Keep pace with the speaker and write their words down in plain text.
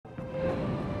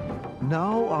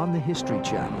Now on the History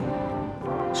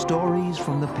Channel, stories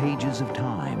from the pages of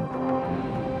time.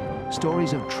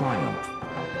 Stories of triumph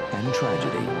and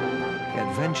tragedy,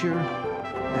 adventure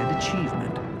and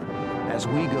achievement, as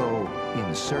we go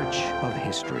in search of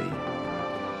history.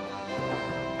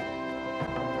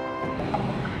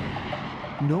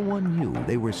 No one knew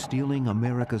they were stealing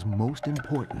America's most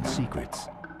important secrets.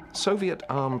 Soviet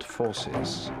armed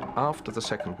forces after the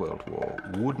Second World War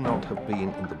would not have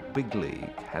been in the big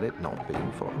league had it not been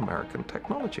for American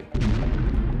technology.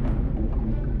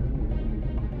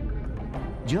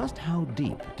 Just how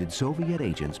deep did Soviet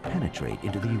agents penetrate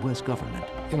into the US government?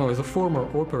 You know, as a former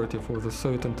operative of the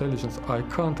Soviet intelligence, I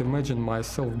can't imagine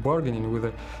myself bargaining with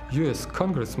a US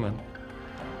congressman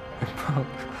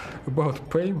about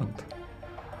payment.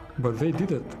 But they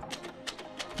did it.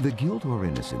 The guilt or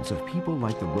innocence of people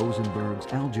like the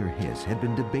Rosenbergs, Alger Hiss, had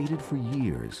been debated for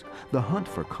years. The hunt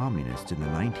for communists in the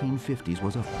 1950s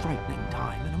was a frightening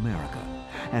time in America.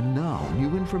 And now,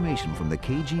 new information from the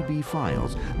KGB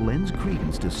files lends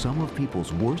credence to some of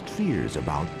people's worst fears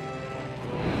about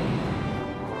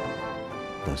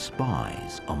the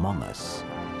spies among us.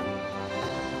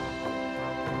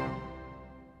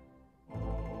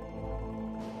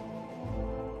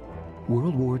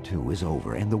 World War II is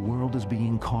over and the world is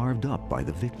being carved up by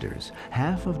the victors.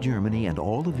 Half of Germany and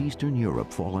all of Eastern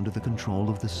Europe fall under the control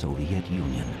of the Soviet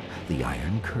Union. The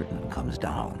Iron Curtain comes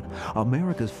down.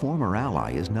 America's former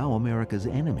ally is now America's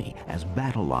enemy as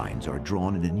battle lines are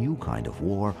drawn in a new kind of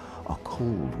war, a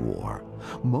Cold War.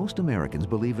 Most Americans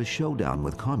believe a showdown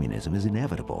with communism is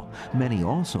inevitable. Many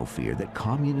also fear that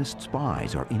communist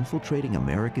spies are infiltrating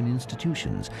American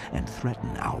institutions and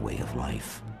threaten our way of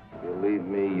life. Believe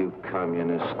me, you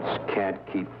communists can't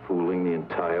keep fooling the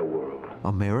entire world.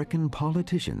 American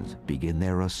politicians begin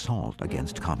their assault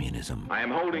against communism. I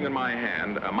am holding in my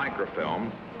hand a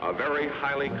microfilm of very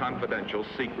highly confidential,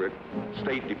 secret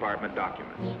State Department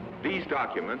documents. These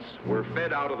documents were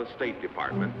fed out of the State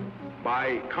Department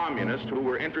by communists who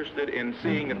were interested in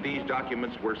seeing that these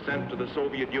documents were sent to the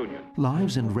Soviet Union.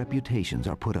 Lives and reputations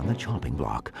are put on the chopping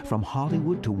block. From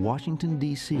Hollywood to Washington,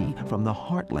 D.C., from the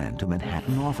heartland to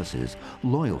Manhattan offices,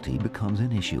 loyalty becomes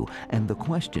an issue. And the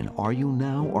question, are you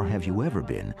now or have you ever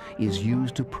been, is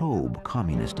used to probe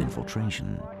communist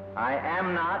infiltration. I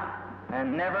am not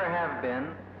and never have been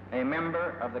a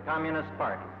member of the Communist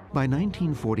Party. By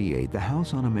 1948, the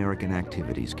House Un-American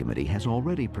Activities Committee has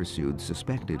already pursued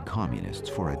suspected communists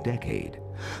for a decade.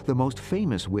 The most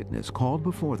famous witness called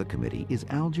before the committee is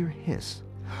Alger Hiss.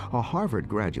 A Harvard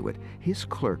graduate, Hiss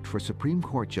clerked for Supreme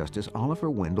Court Justice Oliver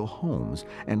Wendell Holmes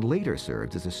and later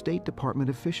served as a State Department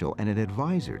official and an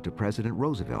advisor to President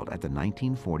Roosevelt at the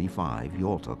 1945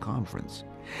 Yalta Conference.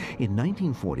 In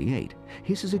 1948,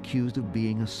 Hiss is accused of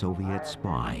being a Soviet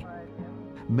spy.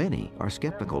 Many are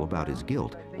skeptical about his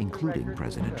guilt, including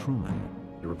President Truman.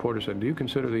 The reporter said, "Do you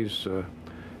consider these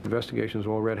investigations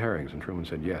all red herrings?" And Truman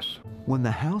said, "Yes." When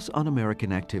the House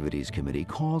Un-American Activities Committee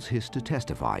calls Hiss to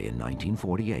testify in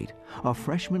 1948, a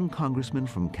freshman congressman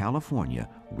from California,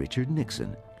 Richard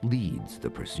Nixon, leads the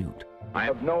pursuit. I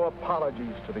have no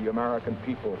apologies to the American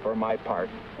people for my part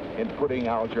in putting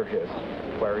Alger Hiss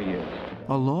where he is.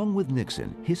 Along with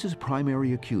Nixon, Hiss's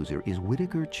primary accuser is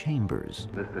Whittaker Chambers.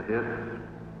 Mr. Hiss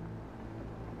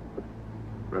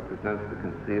represents the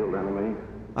concealed enemy.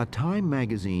 A Time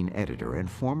magazine editor and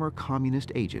former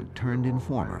communist agent turned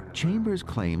informer, Chambers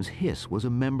claims Hiss was a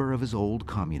member of his old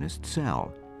communist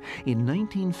cell. In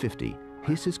 1950,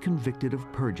 Hiss is convicted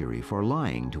of perjury for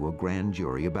lying to a grand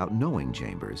jury about knowing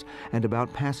Chambers and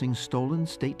about passing stolen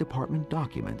State Department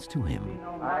documents to him.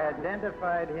 I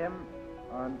identified him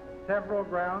on several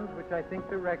grounds which I think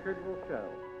the record will show.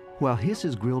 While Hiss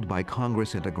is grilled by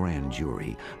Congress and a grand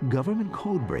jury, government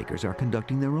codebreakers are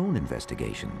conducting their own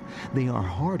investigation. They are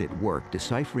hard at work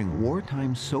deciphering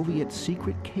wartime Soviet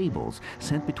secret cables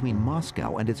sent between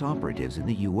Moscow and its operatives in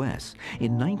the U.S.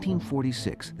 In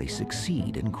 1946, they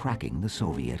succeed in cracking the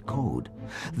Soviet code.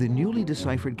 The newly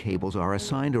deciphered cables are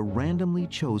assigned a randomly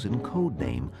chosen code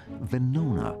name,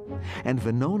 Venona. And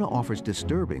Venona offers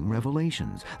disturbing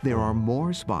revelations. There are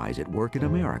more spies at work in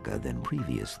America than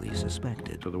previously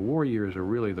suspected. So the war years are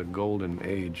really the golden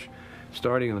age,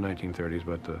 starting in the 1930s,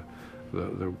 but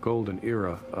the golden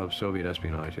era of Soviet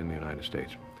espionage in the United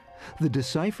States. The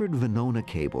deciphered Venona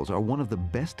cables are one of the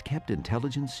best-kept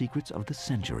intelligence secrets of the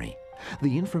century.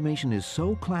 The information is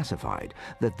so classified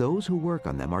that those who work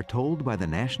on them are told by the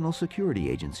National Security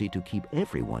Agency to keep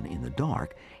everyone in the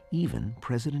dark, even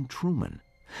President Truman.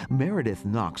 Meredith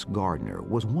Knox Gardner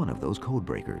was one of those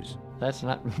codebreakers. That's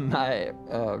not my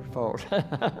fault.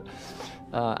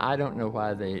 I don't know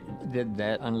why they did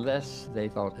that unless they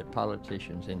thought that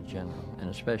politicians in general, and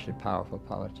especially powerful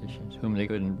politicians, whom they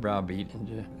couldn't browbeat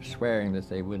into swearing that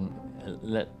they wouldn't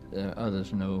let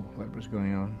others know what was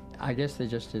going on. I guess they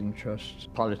just didn't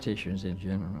trust politicians in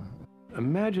general.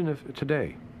 Imagine if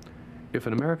today, if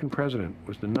an American president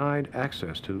was denied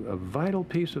access to a vital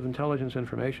piece of intelligence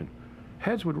information,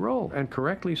 heads would roll, and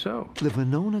correctly so. The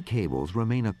Venona cables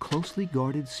remain a closely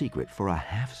guarded secret for a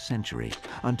half-century,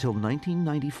 until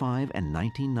 1995 and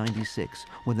 1996,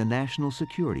 when the National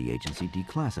Security Agency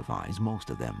declassifies most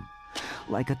of them.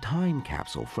 Like a time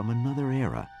capsule from another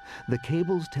era, the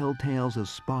cables tell tales of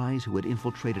spies who had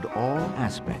infiltrated all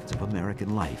aspects of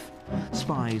American life.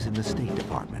 Spies in the State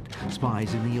Department,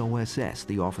 spies in the OSS,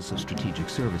 the Office of Strategic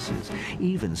Services,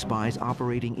 even spies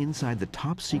operating inside the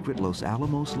top-secret Los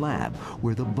Alamos lab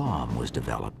where the bomb was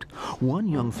developed. One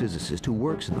young physicist who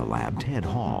works in the lab, Ted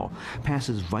Hall,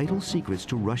 passes vital secrets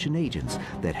to Russian agents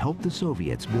that helped the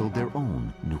Soviets build their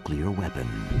own nuclear weapon.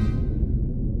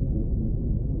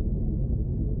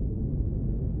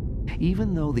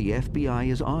 Even though the FBI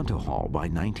is onto Hall by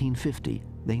 1950,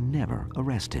 they never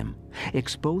arrest him.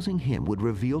 Exposing him would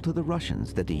reveal to the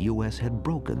Russians that the U.S. had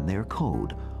broken their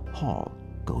code. Hall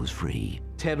goes free.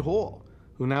 Ted Hall,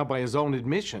 who now by his own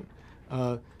admission,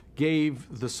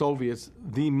 gave the Soviets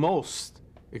the most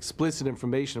explicit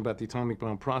information about the atomic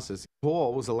bomb process.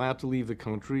 Hall was allowed to leave the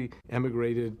country,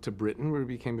 emigrated to Britain, where he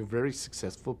became a very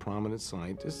successful, prominent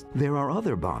scientist. There are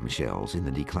other bombshells in the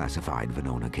declassified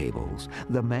Venona cables.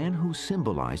 The man who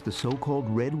symbolized the so-called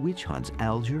Red Witch hunts,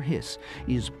 Alger Hiss,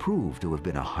 is proved to have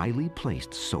been a highly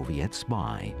placed Soviet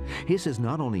spy. Hiss is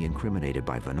not only incriminated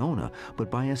by Venona, but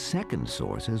by a second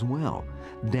source as well,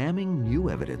 damning new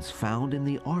evidence found in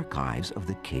the archives of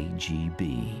the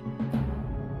KGB.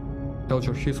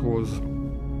 Alger Hiss was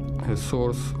a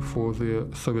source for the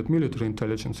Soviet military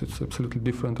intelligence. It's an absolutely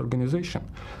different organization.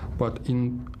 But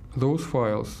in those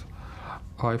files,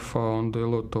 I found a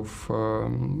lot of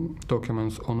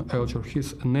documents on Alger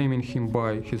Hiss, naming him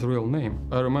by his real name.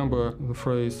 I remember the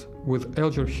phrase, "With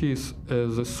Alger Hiss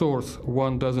as a source,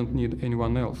 one doesn't need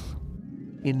anyone else."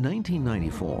 In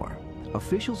 1994,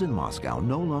 officials in Moscow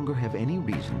no longer have any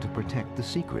reason to protect the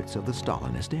secrets of the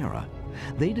Stalinist era.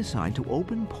 They decide to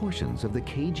open portions of the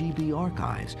KGB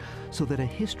archives so that a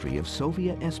history of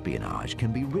Soviet espionage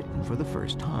can be written for the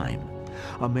first time.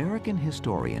 American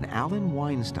historian Alan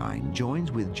Weinstein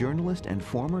joins with journalist and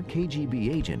former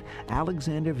KGB agent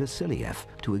Alexander Vasilyev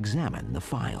to examine the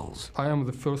files. I am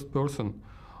the first person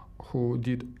who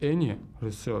did any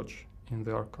research in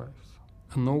the archives.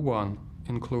 No one,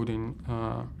 including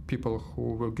people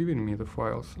who were giving me the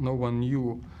files, no one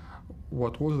knew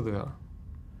what was there.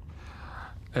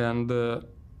 And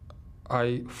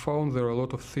I found there are a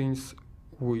lot of things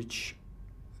which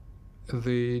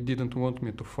they didn't want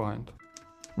me to find.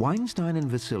 Weinstein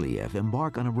and Vasilyev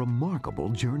embark on a remarkable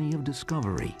journey of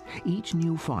discovery. Each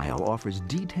new file offers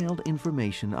detailed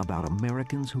information about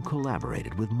Americans who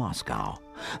collaborated with Moscow.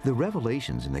 The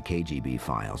revelations in the KGB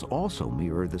files also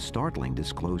mirror the startling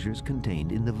disclosures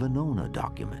contained in the Venona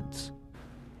documents.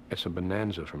 It's a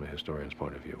bonanza from a historian's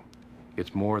point of view.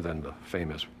 It's more than the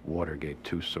famous Watergate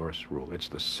two-source rule. It's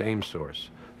the same source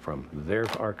from their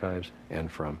archives and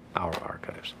from our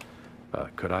archives.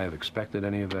 Could I have expected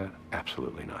any of that?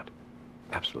 Absolutely not.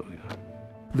 Absolutely not.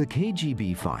 The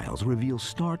KGB files reveal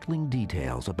startling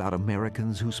details about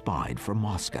Americans who spied for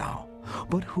Moscow.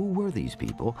 But who were these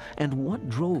people, and what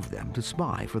drove them to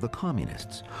spy for the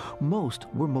communists? Most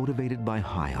were motivated by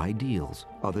high ideals,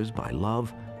 others by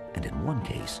love, and in one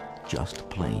case, just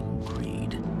plain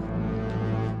greed.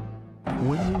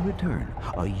 When we return,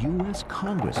 a U.S.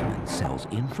 congressman sells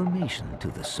information to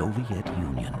the Soviet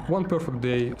Union. One perfect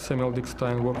day, Samuel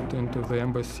Dickstein walked into the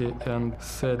embassy and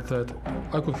said that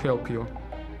I could help you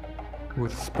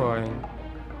with spying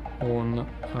on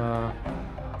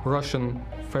Russian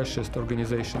fascist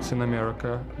organizations in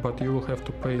America, but you will have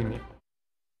to pay me.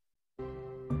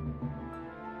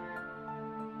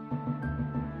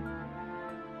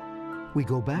 We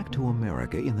go back to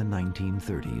America in the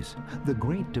 1930s. The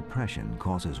Great Depression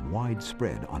causes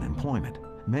widespread unemployment.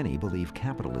 Many believe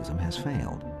capitalism has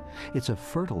failed. It's a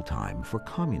fertile time for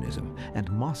communism,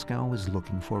 and Moscow is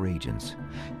looking for agents.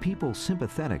 People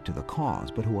sympathetic to the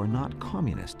cause, but who are not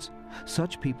communists.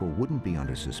 Such people wouldn't be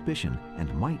under suspicion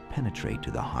and might penetrate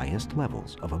to the highest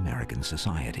levels of American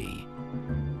society.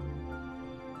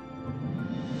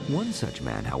 One such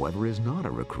man, however, is not a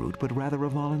recruit, but rather a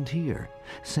volunteer.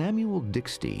 Samuel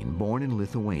Dickstein, born in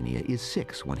Lithuania, is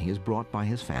 6 when he is brought by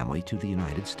his family to the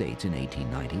United States in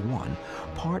 1891,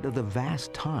 part of the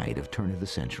vast tide of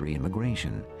turn-of-the-century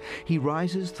immigration. He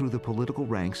rises through the political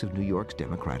ranks of New York's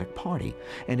Democratic Party,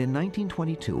 and in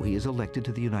 1922 he is elected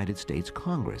to the United States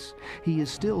Congress. He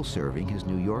is still serving his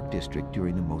New York district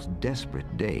during the most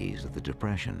desperate days of the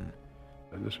Depression.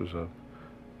 This was a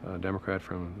Democrat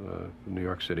from New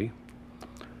York City,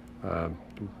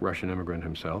 Russian immigrant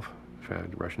himself,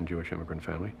 Russian Jewish immigrant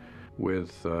family,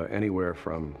 with anywhere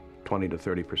from 20 to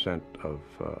 30% of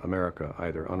America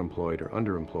either unemployed or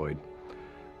underemployed,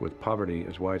 with poverty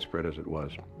as widespread as it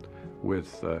was,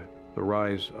 with the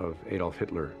rise of Adolf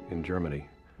Hitler in Germany,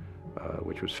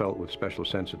 which was felt with special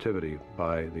sensitivity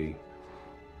by the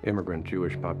immigrant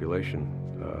Jewish population,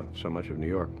 so much of New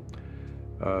York.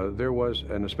 There was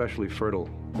an especially fertile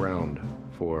ground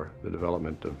for the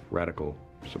development of radical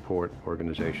support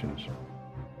organizations.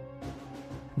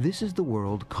 This is the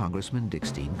world Congressman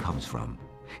Dickstein comes from.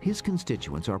 His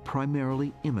constituents are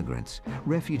primarily immigrants,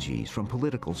 refugees from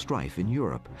political strife in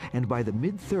Europe, and by the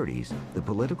mid-30s, the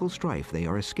political strife they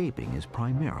are escaping is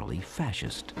primarily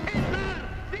fascist.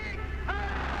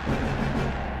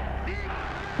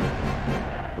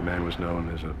 The man was known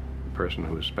as a person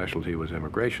whose specialty was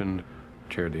immigration,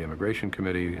 chaired the Immigration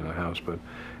Committee in the House, but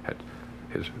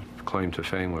his claim to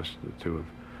fame was to have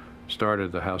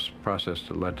started the House process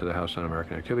that led to the House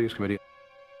Un-American Activities Committee.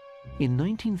 In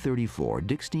 1934,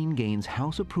 Dickstein gains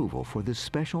House approval for this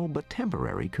special but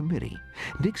temporary committee.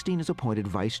 Dickstein is appointed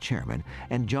vice chairman,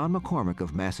 and John McCormick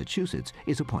of Massachusetts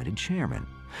is appointed chairman.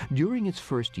 During its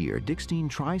first year, Dickstein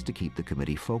tries to keep the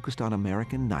committee focused on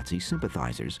American Nazi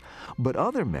sympathizers, but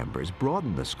other members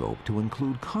broaden the scope to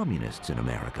include communists in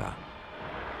America.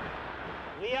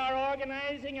 We are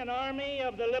organizing an army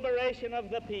of the liberation of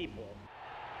the people.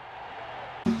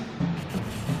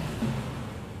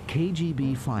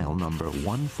 KGB file number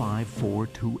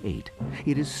 15428.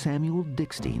 It is Samuel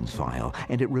Dickstein's file,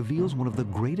 and it reveals one of the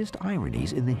greatest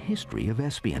ironies in the history of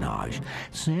espionage.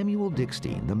 Samuel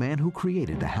Dickstein, the man who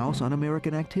created the House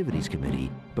Un-American Activities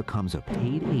Committee, becomes a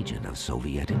paid agent of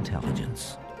Soviet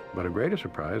intelligence. But a greater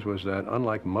surprise was that,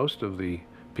 unlike most of the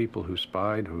people who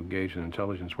spied, who engaged in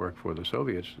intelligence work for the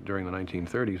Soviets during the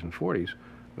 1930s and 40s,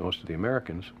 most of the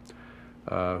Americans,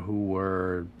 who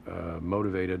were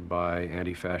motivated by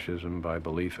anti-fascism, by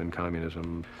belief in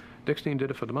communism, Dickstein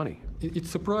did it for the money. It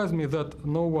surprised me that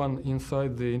no one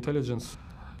inside the intelligence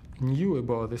knew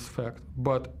about this fact,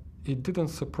 but it didn't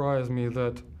surprise me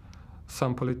that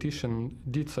some politician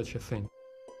did such a thing.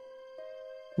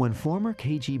 When former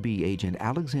KGB agent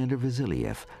Alexander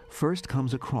Vasiliev first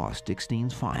comes across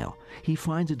Dickstein's file, he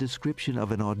finds a description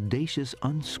of an audacious,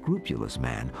 unscrupulous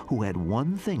man who had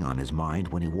one thing on his mind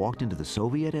when he walked into the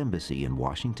Soviet embassy in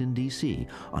Washington, D.C.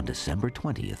 on December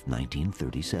 20th,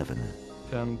 1937.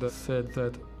 And said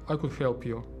that I could help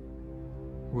you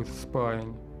with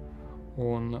spying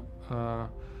on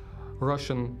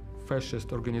Russian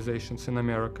fascist organizations in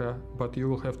America, but you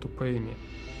will have to pay me.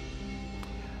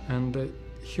 And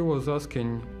he was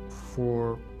asking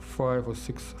for $5,000 or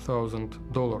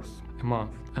 $6,000 a month,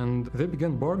 and they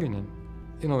began bargaining.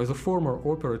 You know, as a former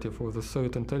operative of the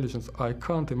Soviet intelligence, I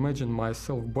can't imagine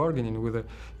myself bargaining with a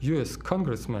U.S.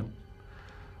 congressman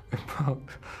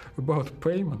about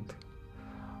payment.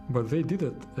 But they did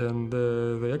it, and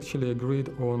they actually agreed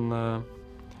on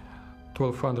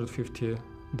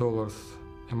 $1,250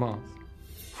 a month.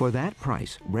 For that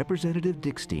price, Representative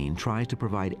Dickstein tries to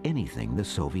provide anything the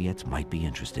Soviets might be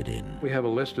interested in. We have a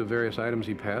list of various items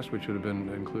he passed, which would have been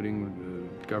including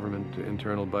government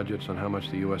internal budgets on how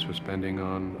much the U.S. was spending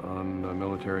on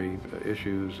military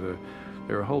issues.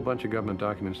 There are a whole bunch of government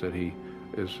documents that he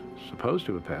is supposed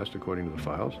to have passed, according to the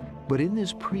files. But in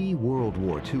this pre-World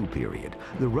War II period,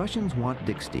 the Russians want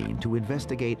Dickstein to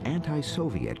investigate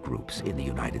anti-Soviet groups in the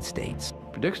United States.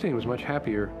 Dickstein was much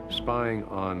happier spying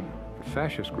on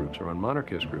fascist groups or on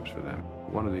monarchist groups for them.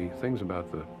 One of the things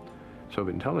about the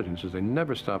Soviet intelligence is they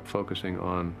never stopped focusing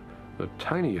on the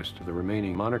tiniest of the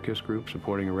remaining monarchist groups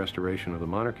supporting a restoration of the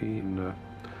monarchy in the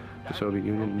Soviet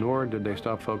Union, nor did they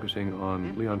stop focusing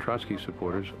on Leon Trotsky's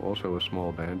supporters, also a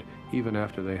small band, even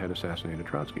after they had assassinated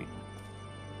Trotsky.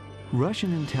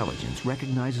 Russian intelligence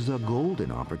recognizes a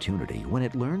golden opportunity when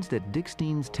it learns that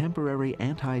Dickstein's temporary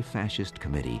anti-fascist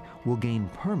committee will gain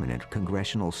permanent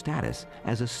congressional status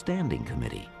as a standing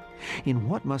committee. In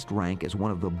what must rank as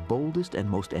one of the boldest and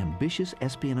most ambitious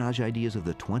espionage ideas of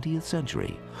the 20th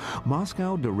century,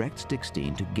 Moscow directs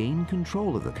Dickstein to gain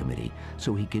control of the committee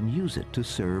so he can use it to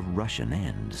serve Russian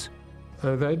ends.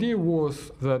 The idea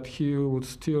was that he would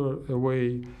steer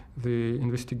away the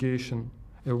investigation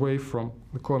away from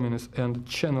the communists and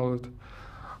channel it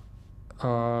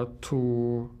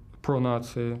to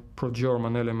pro-Nazi,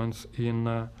 pro-German elements in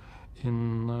the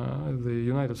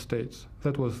United States.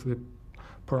 That was the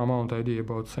paramount idea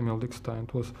about Samuel Dickstein.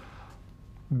 It was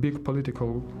a big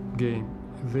political game.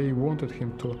 They wanted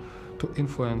him to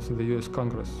influence the US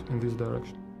Congress in this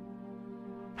direction.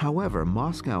 However,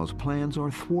 Moscow's plans are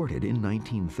thwarted in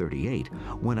 1938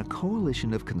 when a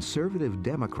coalition of conservative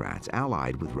Democrats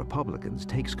allied with Republicans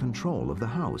takes control of the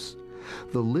House.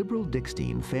 The liberal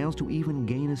Dickstein fails to even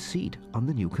gain a seat on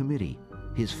the new committee.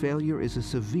 His failure is a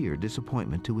severe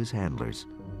disappointment to his handlers.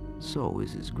 So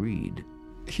is his greed.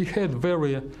 He had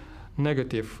very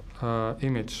negative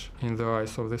image in the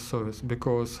eyes of the Soviets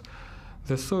because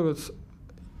the Soviets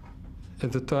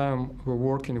at the time were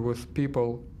working with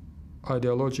people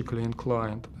ideologically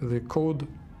inclined. The code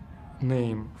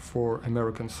name for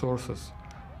American sources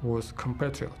was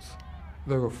compatriots.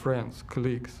 They were friends,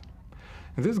 colleagues.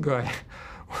 And this guy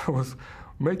was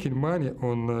making money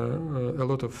on a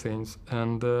lot of things,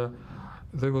 and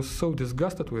they were so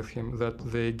disgusted with him that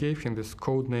they gave him this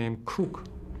code name Kruk,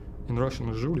 in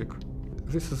Russian Zhulik.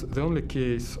 This is the only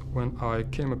case when I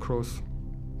came across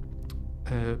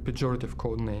a pejorative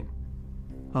code name.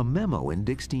 A memo in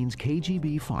Dickstein's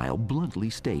KGB file bluntly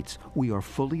states, "We are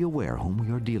fully aware whom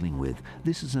we are dealing with.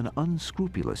 This is an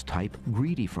unscrupulous type,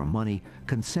 greedy for money,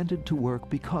 consented to work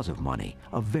because of money,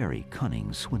 a very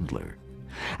cunning swindler."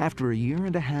 After a year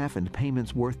and a half and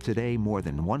payments worth today more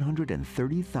than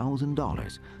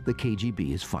 $130,000, the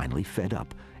KGB is finally fed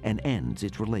up and ends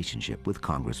its relationship with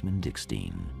Congressman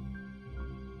Dickstein.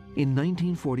 In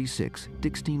 1946,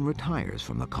 Dickstein retires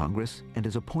from the Congress and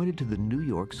is appointed to the New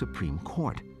York Supreme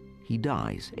Court. He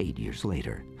dies 8 years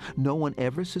later. No one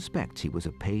ever suspects he was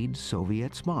a paid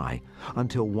Soviet spy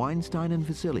until Weinstein and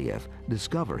Vasiliev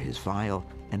discover his file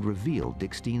and reveal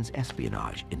Dickstein's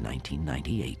espionage in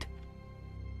 1998.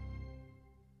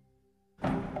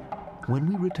 When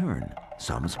we return,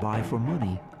 some spy for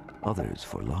money, others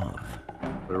for love.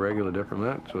 A regular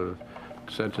diplomat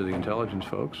said to the intelligence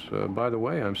folks, by the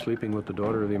way, I'm sleeping with the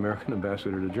daughter of the American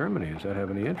ambassador to Germany. Does that have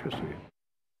any interest to you?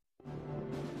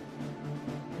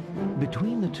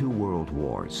 Between the two world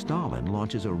wars, Stalin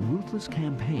launches a ruthless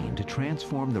campaign to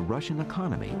transform the Russian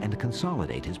economy and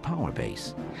consolidate his power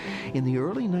base. In the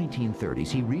early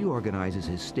 1930s, he reorganizes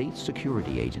his state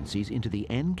security agencies into the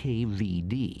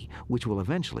NKVD, which will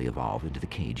eventually evolve into the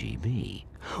KGB.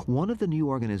 One of the new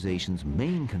organization's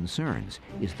main concerns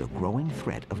is the growing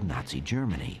threat of Nazi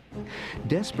Germany.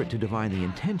 Desperate to divine the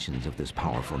intentions of this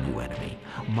powerful new enemy,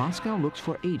 Moscow looks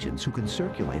for agents who can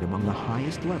circulate among the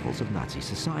highest levels of Nazi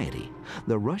society.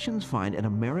 The Russians find an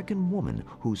American woman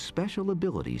whose special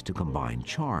abilities to combine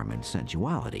charm and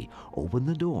sensuality open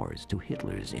the doors to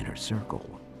Hitler's inner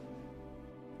circle.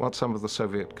 What some of the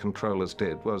Soviet controllers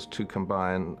did was to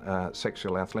combine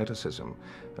sexual athleticism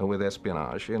with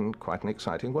espionage in quite an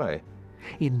exciting way.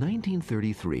 In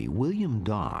 1933, William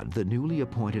Dodd, the newly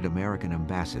appointed American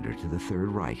ambassador to the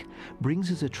Third Reich, brings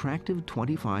his attractive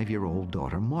 25-year-old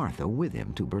daughter Martha with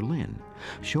him to Berlin.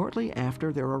 Shortly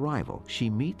after their arrival, she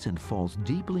meets and falls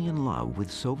deeply in love with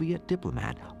Soviet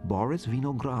diplomat Boris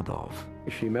Vinogradov.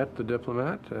 She met the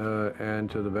diplomat, and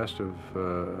to the best of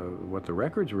what the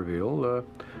records reveal,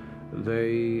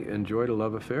 they enjoyed a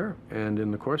love affair, and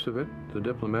in the course of it, the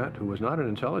diplomat, who was not an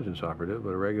intelligence operative,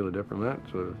 but a regular diplomat,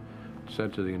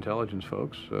 said to the intelligence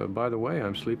folks, by the way,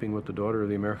 I'm sleeping with the daughter of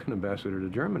the American ambassador to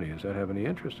Germany. Does that have any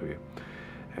interest to you?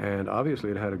 And obviously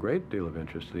it had a great deal of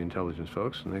interest to the intelligence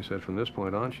folks, and they said, from this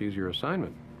point on, she's your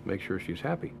assignment. Make sure she's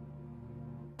happy.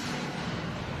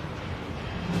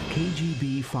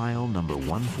 KGB file number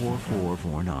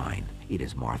 14449. It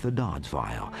is Martha Dodd's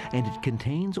file, and it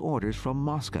contains orders from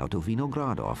Moscow to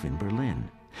Vinogradov in Berlin.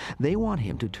 They want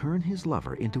him to turn his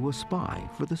lover into a spy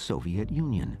for the Soviet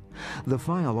Union. The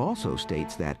file also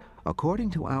states that, according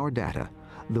to our data,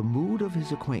 the mood of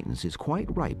his acquaintance is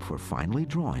quite ripe for finally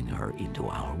drawing her into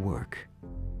our work.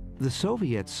 The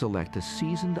Soviets select a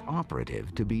seasoned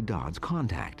operative to be Dodd's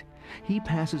contact. He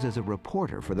passes as a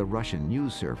reporter for the Russian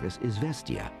news service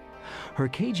Izvestia. Her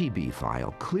KGB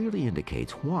file clearly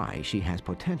indicates why she has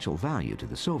potential value to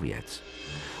the Soviets.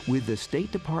 With the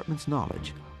State Department's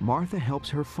knowledge, Martha helps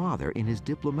her father in his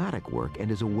diplomatic work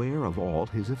and is aware of all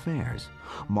his affairs.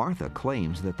 Martha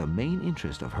claims that the main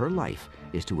interest of her life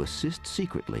is to assist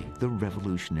secretly the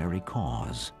revolutionary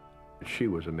cause. She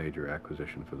was a major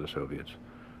acquisition for the Soviets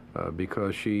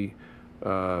because she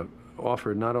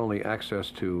offered not only access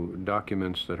to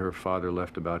documents that her father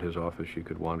left about his office, she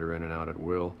could wander in and out at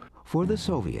will. For the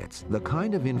Soviets, the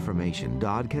kind of information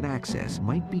Dodd can access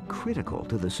might be critical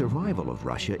to the survival of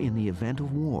Russia in the event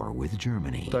of war with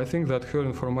Germany. I think that her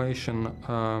information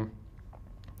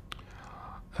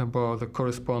about the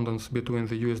correspondence between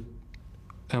the U.S.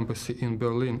 Embassy in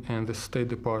Berlin and the State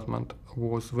Department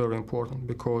was very important,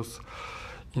 because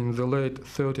in the late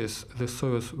 30s, the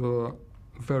Soviets were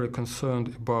very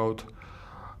concerned about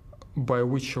by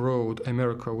which road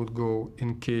America would go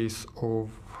in case of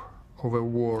a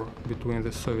war between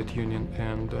the Soviet Union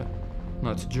and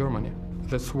Nazi Germany.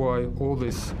 That's why all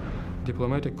this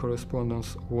diplomatic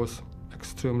correspondence was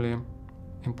extremely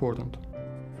important.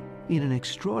 In an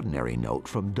extraordinary note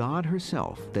from Dodd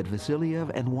herself that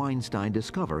Vasiliev and Weinstein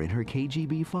discover in her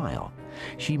KGB file,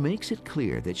 she makes it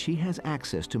clear that she has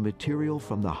access to material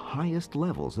from the highest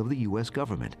levels of the U.S.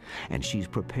 government, and she's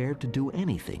prepared to do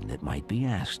anything that might be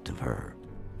asked of her.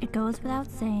 It goes without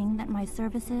saying that my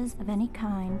services of any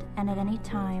kind and at any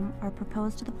time are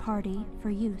proposed to the party for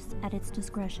use at its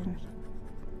discretion.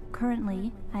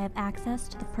 Currently, I have access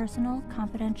to the personal,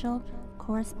 confidential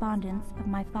correspondence of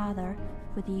my father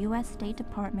with the U.S. State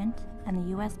Department and the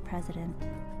U.S. President.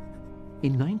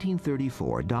 In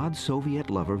 1934, Dodd's Soviet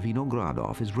lover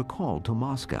Vinogradov is recalled to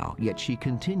Moscow, yet she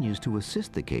continues to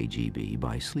assist the KGB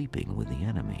by sleeping with the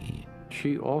enemy.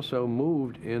 She also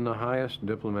moved in the highest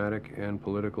diplomatic and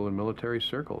political and military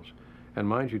circles. And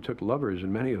mind you, took lovers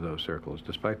in many of those circles,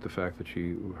 despite the fact that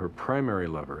her primary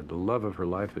lover, the love of her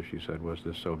life, as she said, was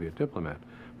this Soviet diplomat.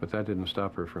 But that didn't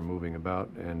stop her from moving about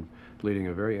and leading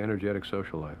a very energetic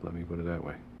social life, let me put it that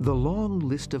way. The long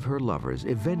list of her lovers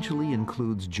eventually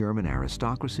includes German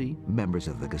aristocracy, members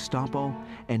of the Gestapo,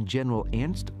 and General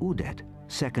Ernst Udet,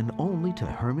 second only to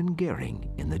Hermann Goering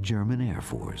in the German Air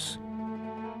Force.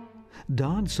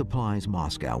 Dodd supplies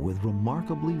Moscow with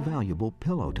remarkably valuable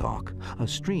pillow talk, a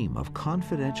stream of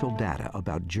confidential data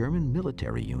about German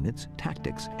military units,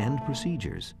 tactics, and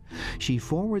procedures. She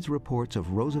forwards reports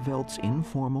of Roosevelt's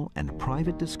informal and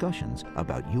private discussions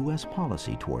about U.S.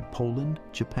 policy toward Poland,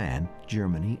 Japan,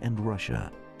 Germany, and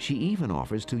Russia. She even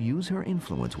offers to use her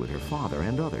influence with her father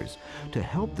and others to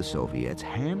help the Soviets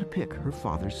handpick her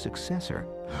father's successor.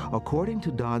 According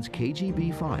to Dodd's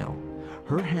KGB file,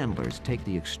 her handlers take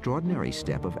the extraordinary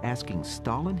step of asking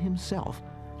Stalin himself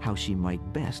how she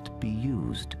might best be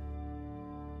used.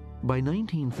 By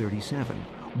 1937,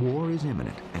 war is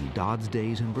imminent and Dodd's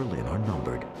days in Berlin are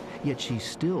numbered. Yet she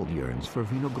still yearns for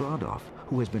Vinogradov,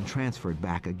 who has been transferred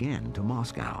back again to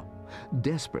Moscow.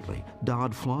 Desperately,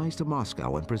 Dodd flies to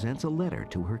Moscow and presents a letter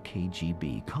to her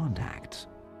KGB contacts.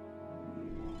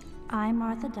 I,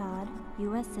 Martha Dodd,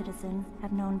 U.S. citizen,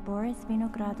 have known Boris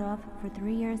Vinogradov for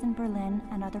 3 years in Berlin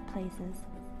and other places,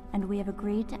 and we have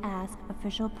agreed to ask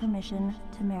official permission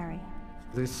to marry.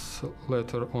 This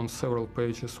letter on several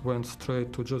pages went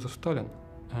straight to Joseph Stalin,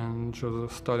 and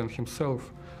Joseph Stalin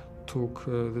himself took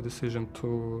the decision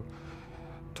to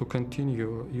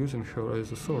continue using her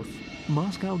as a source.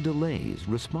 Moscow delays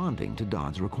responding to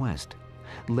Dodd's request.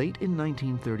 Late in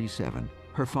 1937,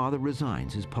 her father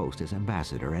resigns his post as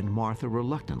ambassador and Martha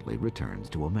reluctantly returns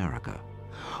to America.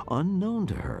 Unknown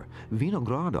to her,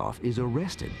 Vinogradov is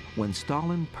arrested when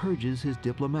Stalin purges his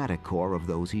diplomatic corps of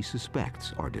those he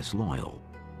suspects are disloyal.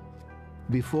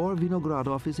 Before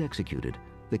Vinogradov is executed,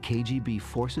 the KGB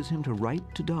forces him to write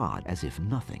to Dodd as if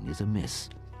nothing is amiss.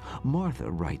 Martha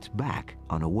writes back,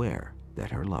 unaware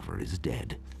that her lover is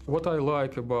dead. What I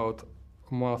like about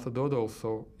Martha Dodd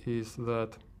also is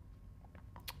that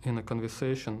in a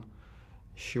conversation,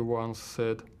 she once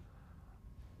said,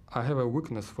 "I have a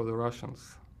weakness for the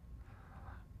Russians.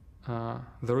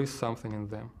 There is something in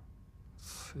them."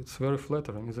 It's very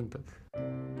flattering, isn't it?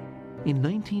 In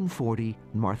 1940,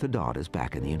 Martha Dodd is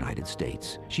back in the United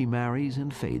States. She marries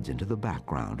and fades into the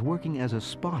background, working as a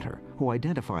spotter who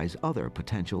identifies other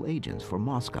potential agents for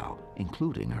Moscow,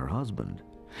 including her husband.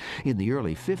 In the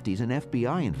early 50s, an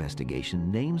FBI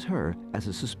investigation names her as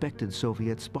a suspected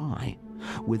Soviet spy.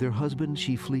 With her husband,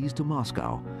 she flees to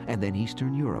Moscow and then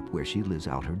Eastern Europe, where she lives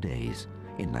out her days.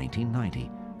 In 1990,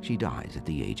 she dies at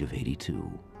the age of 82.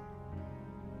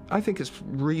 I think it's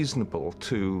reasonable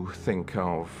to think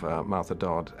of Martha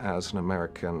Dodd as an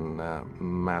American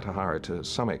Mata Hari to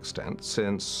some extent,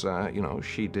 since,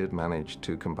 she did manage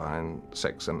to combine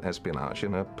sex and espionage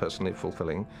in a personally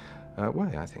fulfilling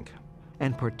way, I think.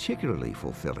 And particularly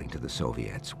fulfilling to the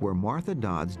Soviets were Martha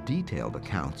Dodd's detailed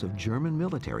accounts of German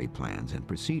military plans and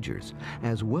procedures,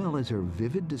 as well as her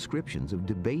vivid descriptions of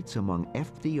debates among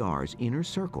FDR's inner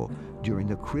circle during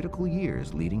the critical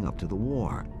years leading up to the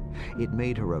war. It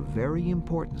made her a very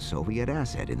important Soviet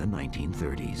asset in the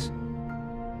 1930s.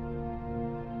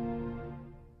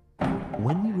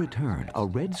 When we return, a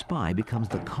red spy becomes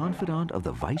the confidant of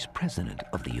the Vice President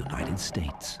of the United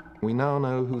States. We now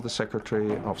know who the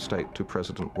Secretary of State to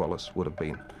President Wallace would have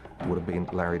been. It would have been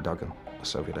Larry Duggan, a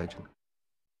Soviet agent.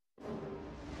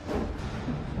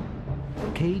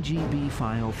 KGB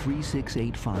File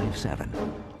 36857,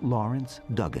 Lawrence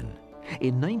Duggan.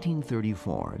 In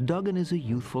 1934, Duggan is a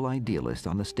youthful idealist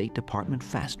on the State Department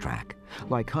fast track.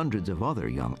 Like hundreds of other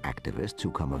young activists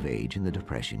who come of age in the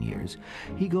Depression years,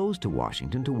 he goes to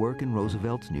Washington to work in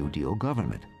Roosevelt's New Deal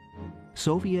government.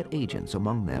 Soviet agents,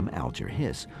 among them Alger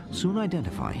Hiss, soon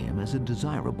identify him as a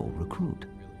desirable recruit.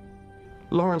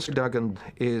 Lawrence Duggan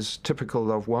is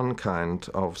typical of one kind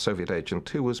of Soviet agent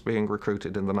who was being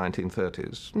recruited in the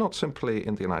 1930s, not simply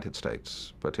in the United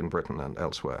States, but in Britain and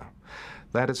elsewhere.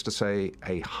 That is to say,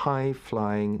 a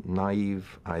high-flying,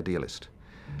 naive idealist.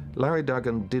 Larry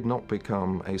Duggan did not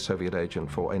become a Soviet agent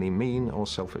for any mean or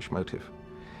selfish motive.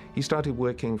 He started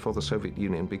working for the Soviet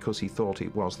Union because he thought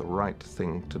it was the right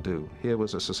thing to do. Here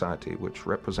was a society which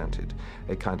represented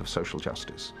a kind of social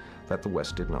justice that the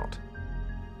West did not.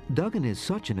 Duggan is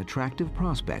such an attractive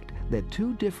prospect that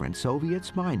two different Soviet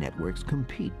spy networks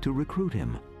compete to recruit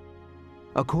him.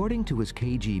 According to his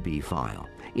KGB file,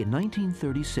 in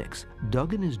 1936,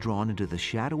 Duggan is drawn into the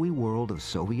shadowy world of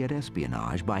Soviet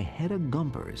espionage by Hedda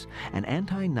Gumpers, an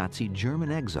anti-Nazi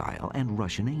German exile and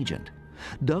Russian agent.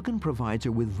 Duggan provides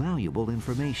her with valuable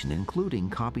information, including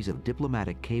copies of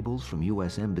diplomatic cables from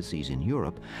U.S. embassies in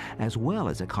Europe, as well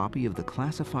as a copy of the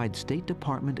classified State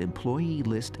Department employee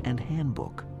list and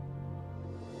handbook.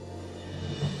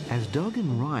 As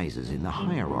Duggan rises in the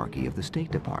hierarchy of the State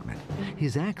Department,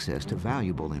 his access to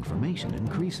valuable information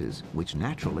increases, which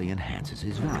naturally enhances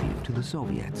his value to the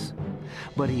Soviets.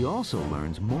 But he also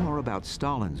learns more about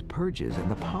Stalin's purges and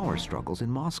the power struggles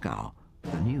in Moscow.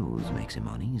 The news makes him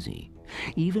uneasy.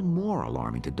 Even more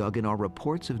alarming to Duggan are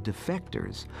reports of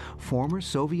defectors, former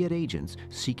Soviet agents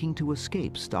seeking to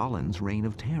escape Stalin's reign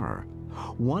of terror.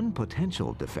 One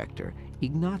potential defector,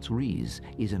 Ignaz Rees,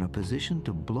 is in a position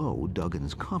to blow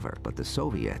Duggan's cover, but the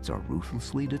Soviets are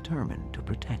ruthlessly determined to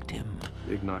protect him.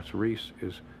 Ignaz Rees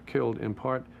is killed in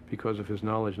part because of his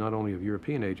knowledge not only of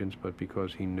European agents, but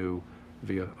because he knew,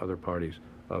 via other parties,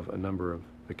 of a number of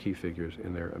the key figures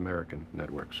in their American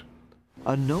networks.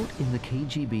 A note in the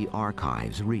KGB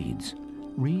archives reads,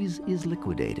 "Rees is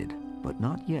liquidated, but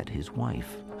not yet his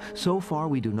wife. So far,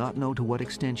 we do not know to what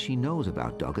extent she knows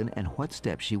about Duggan and what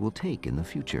steps she will take in the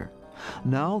future.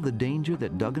 Now, the danger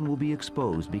that Duggan will be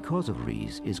exposed because of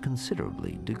Rees is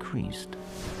considerably decreased."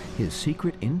 His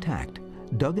secret intact,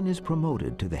 Duggan is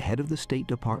promoted to the head of the State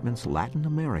Department's Latin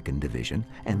American division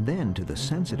and then to the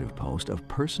sensitive post of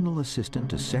personal assistant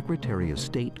to Secretary of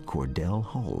State Cordell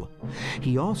Hull.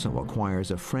 He also acquires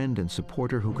a friend and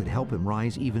supporter who could help him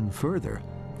rise even further,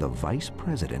 the Vice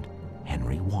President,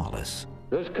 Henry Wallace.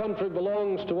 This country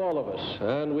belongs to all of us,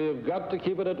 and we have got to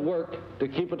keep it at work to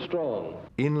keep it strong.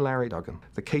 In Larry Duggan,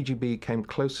 the KGB came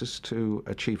closest to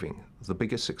achieving the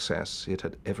biggest success it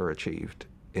had ever achieved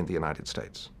in the United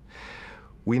States.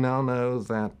 We now know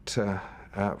that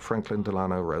Franklin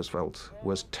Delano Roosevelt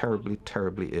was terribly,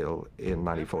 terribly ill in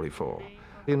 1944.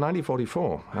 In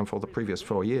 1944, and for the previous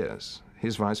 4 years,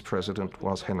 his vice president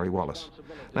was Henry Wallace.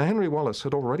 Now, Henry Wallace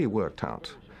had already worked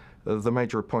out the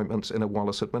major appointments in a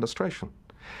Wallace administration.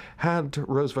 Had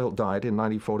Roosevelt died in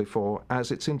 1944,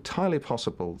 as it's entirely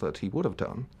possible that he would have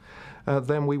done,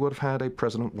 then we would have had a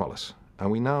President Wallace. And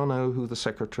we now know who the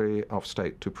Secretary of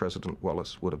State to President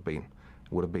Wallace would have been.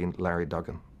 It would have been Larry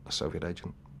Duggan, a Soviet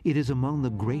agent. It is among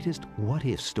the greatest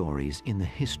what-if stories in the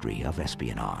history of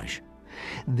espionage.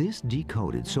 This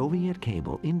decoded Soviet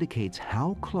cable indicates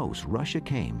how close Russia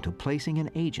came to placing an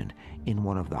agent in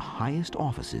one of the highest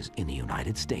offices in the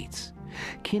United States.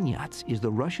 Kinyats is the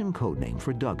Russian codename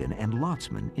for Duggan, and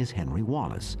Lotzman is Henry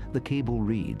Wallace. The cable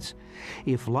reads,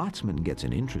 "If Lotzman gets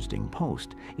an interesting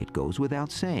post, it goes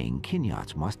without saying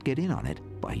Kinyats must get in on it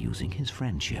by using his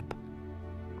friendship."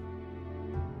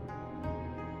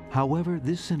 However,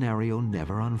 this scenario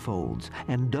never unfolds,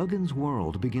 and Duggan's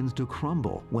world begins to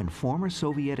crumble when former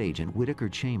Soviet agent Whittaker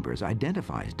Chambers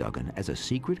identifies Duggan as a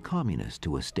secret communist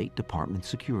to a State Department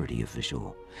security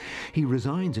official. He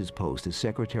resigns his post as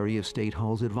Secretary of State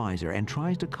Hull's advisor and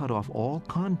tries to cut off all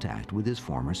contact with his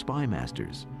former spy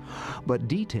masters. But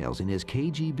details in his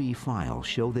KGB file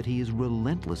show that he is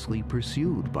relentlessly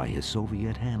pursued by his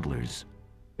Soviet handlers.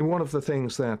 And one of the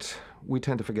things that we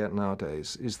tend to forget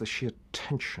nowadays is the sheer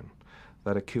tension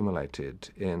that accumulated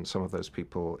in some of those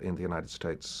people in the United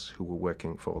States who were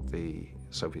working for the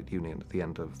Soviet Union at the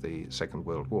end of the Second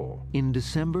World War. In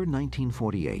December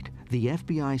 1948, the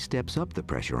FBI steps up the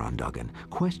pressure on Duggan,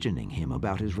 questioning him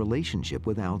about his relationship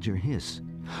with Alger Hiss.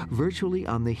 Virtually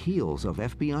on the heels of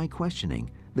FBI questioning,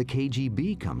 the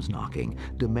KGB comes knocking,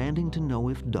 demanding to know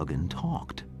if Duggan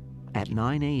talked. At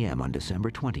 9 a.m. on December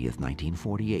 20th,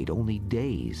 1948, only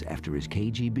days after his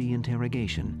KGB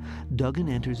interrogation, Duggan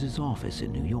enters his office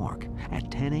in New York.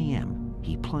 At 10 a.m.,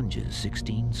 he plunges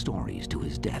 16 stories to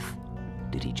his death.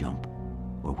 Did he jump,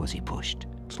 or was he pushed?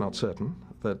 It's not certain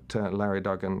that Larry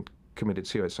Duggan committed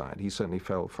suicide. He certainly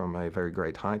fell from a very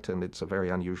great height, and it's a very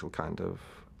unusual kind of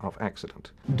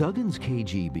accident. Duggan's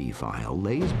KGB file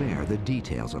lays bare the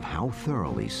details of how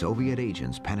thoroughly Soviet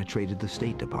agents penetrated the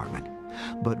State Department.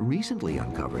 But recently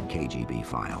uncovered KGB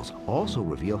files also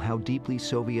reveal how deeply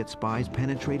Soviet spies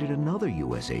penetrated another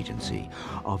U.S. agency,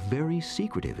 a very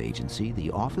secretive agency,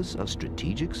 the Office of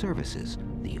Strategic Services,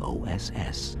 the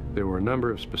OSS. There were a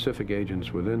number of specific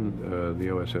agents within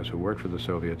the OSS who worked for the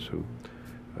Soviets who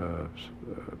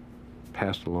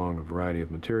passed along a variety of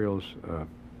materials.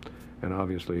 And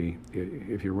obviously,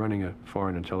 if you're running a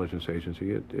foreign intelligence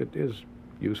agency, it is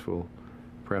useful,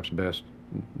 perhaps best,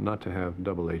 not to have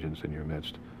double agents in your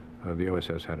midst. The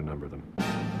OSS had a number of them.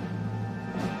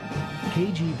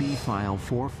 KGB File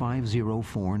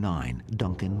 45049,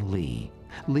 Duncan Lee.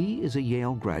 Lee is a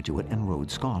Yale graduate and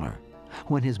Rhodes Scholar.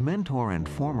 When his mentor and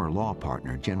former law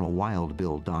partner, General Wild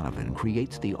Bill Donovan,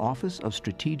 creates the Office of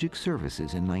Strategic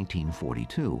Services in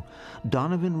 1942,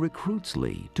 Donovan recruits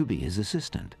Lee to be his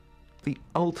assistant. The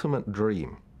ultimate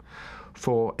dream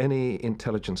for any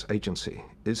intelligence agency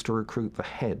is to recruit the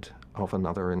head of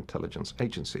another intelligence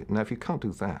agency. Now, if you can't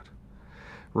do that,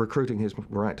 recruiting his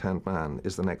right-hand man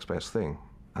is the next best thing,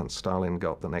 and Stalin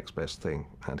got the next best thing,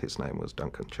 and his name was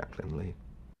Duncan Chaplin Lee.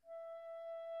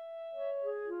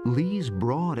 Lee's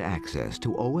broad access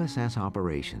to OSS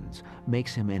operations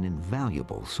makes him an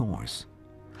invaluable source.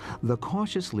 The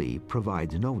cautious Lee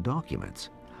provides no documents,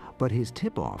 but his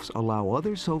tip-offs allow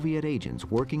other Soviet agents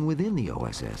working within the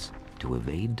OSS to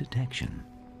evade detection.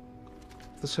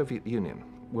 The Soviet Union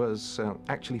was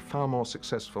actually far more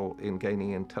successful in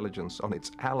gaining intelligence on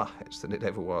its allies than it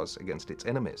ever was against its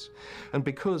enemies. And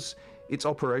because its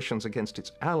operations against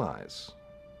its allies,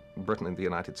 Britain and the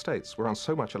United States, were on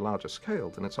so much a larger scale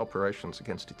than its operations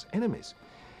against its enemies,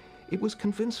 it was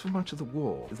convinced for much of the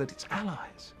war that its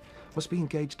allies must be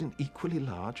engaged in equally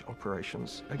large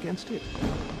operations against it.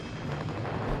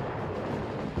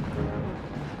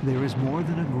 There is more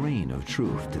than a grain of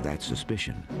truth to that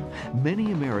suspicion.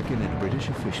 Many American and British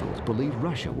officials believe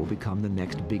Russia will become the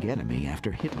next big enemy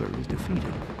after Hitler is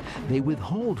defeated. They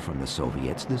withhold from the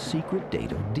Soviets the secret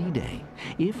date of D-Day.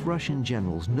 If Russian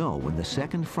generals know when the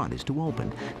Second Front is to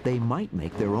open, they might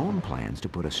make their own plans to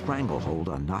put a stranglehold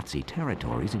on Nazi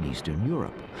territories in Eastern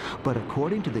Europe. But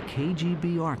according to the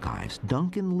KGB archives,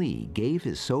 Duncan Lee gave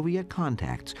his Soviet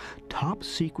contacts top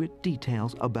secret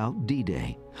details about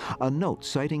D-Day. A note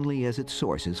citing Lee as its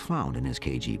source is found in his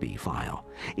KGB file.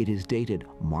 It is dated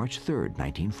March 3,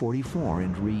 1944,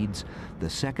 and reads, "The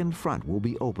Second Front will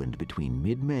be opened between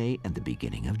mid-May and the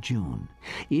beginning of June."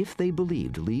 If they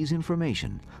believed Lee's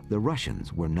information, the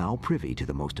Russians were now privy to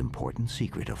the most important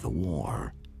secret of the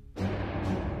war.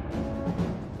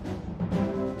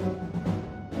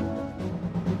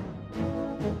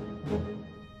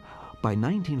 By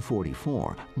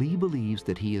 1944, Lee believes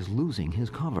that he is losing his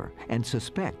cover and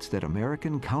suspects that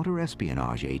American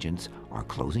counter-espionage agents are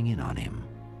closing in on him.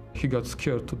 He got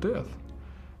scared to death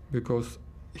because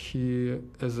he,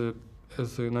 as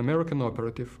an American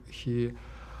operative, he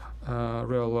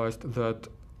realized that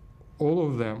all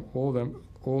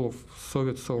of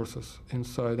Soviet sources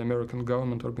inside American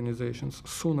government organizations,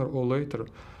 sooner or later,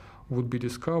 would be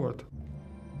discovered.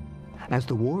 As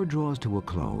the war draws to a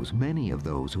close, many of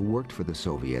those who worked for the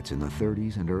Soviets in the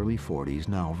 30s and early 40s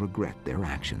now regret their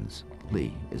actions.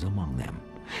 Lee is among them.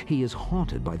 He is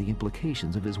haunted by the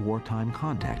implications of his wartime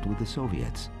contact with the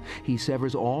Soviets. He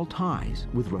severs all ties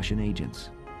with Russian agents.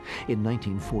 In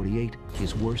 1948,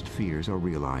 his worst fears are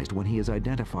realized when he is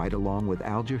identified along with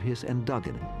Alger Hiss and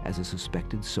Duggan as a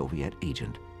suspected Soviet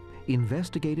agent.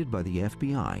 Investigated by the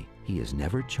FBI, he is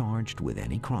never charged with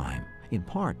any crime, in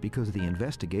part because the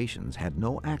investigations had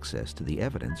no access to the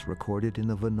evidence recorded in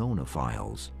the Venona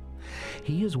files.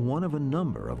 He is one of a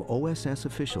number of OSS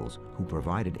officials who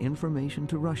provided information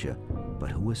to Russia,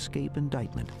 but who escape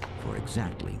indictment for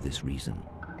exactly this reason.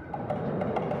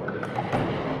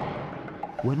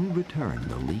 When we return,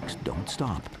 the leaks don't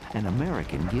stop. An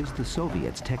American gives the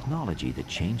Soviets technology that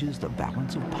changes the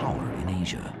balance of power in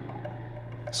Asia.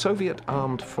 Soviet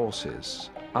armed forces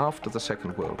after the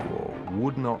Second World War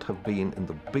would not have been in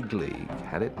the big league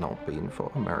had it not been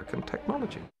for American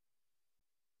technology.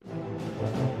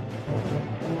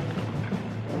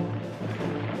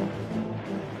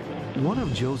 One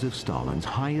of Joseph Stalin's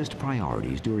highest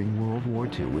priorities during World War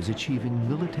II is achieving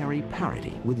military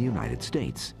parity with the United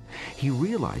States. He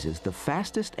realizes the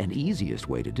fastest and easiest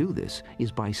way to do this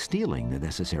is by stealing the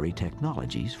necessary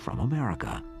technologies from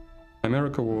America.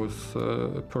 America was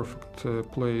a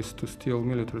perfect place to steal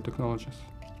military technologies.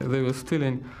 They were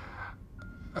stealing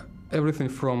everything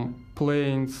from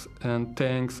planes and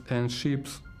tanks and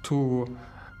ships to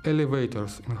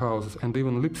elevators in houses and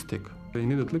even lipstick. They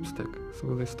needed lipstick,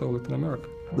 so they stole it in America.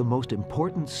 The most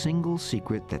important single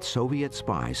secret that Soviet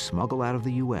spies smuggle out of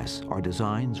the U.S. are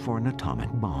designs for an atomic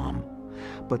bomb.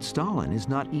 But Stalin is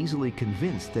not easily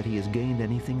convinced that he has gained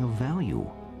anything of value.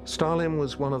 Stalin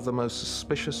was one of the most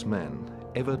suspicious men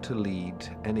ever to lead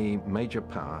any major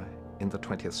power in the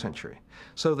 20th century.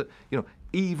 So that,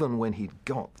 even when he'd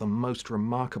got the most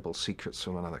remarkable secrets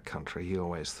from another country, he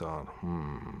always thought,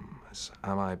 am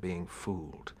I being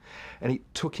fooled? And it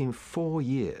took him 4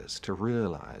 years to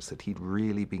realize that he'd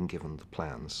really been given the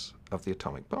plans of the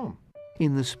atomic bomb.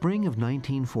 In the spring of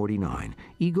 1949,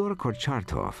 Igor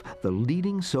Kurchatov, the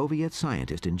leading Soviet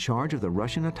scientist in charge of the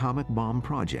Russian atomic bomb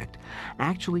project,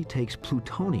 actually takes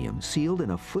plutonium sealed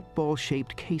in a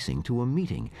football-shaped casing to a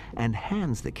meeting and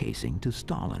hands the casing to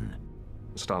Stalin.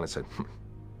 Stalin said,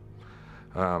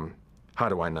 how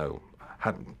do I know?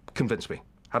 Convince me.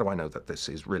 How do I know that this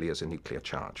really is a nuclear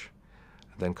charge?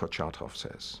 And then Kurchatov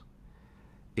says,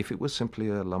 if it was simply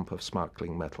a lump of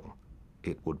sparkling metal,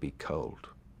 it would be cold.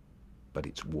 But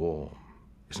it's warm,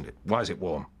 isn't it? Why is it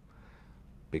warm?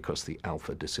 Because the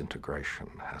alpha disintegration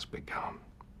has begun.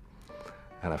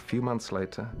 And a few months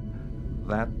later,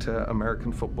 that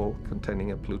American football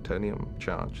containing a plutonium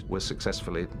charge was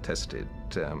successfully tested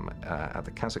at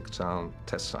the Kazakhstan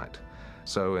test site.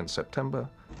 So in September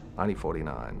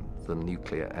 1949, the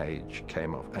nuclear age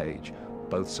came of age.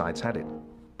 Both sides had it,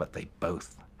 but they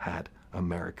both had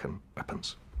American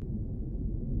weapons.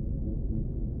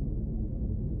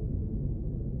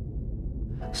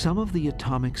 Some of the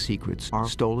atomic secrets are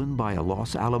stolen by a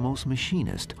Los Alamos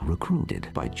machinist recruited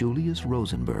by Julius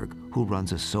Rosenberg, who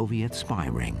runs a Soviet spy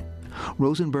ring.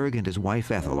 Rosenberg and his wife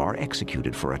Ethel are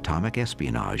executed for atomic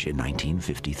espionage in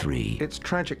 1953. It's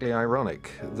tragically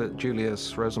ironic that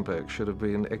Julius Rosenberg should have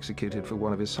been executed for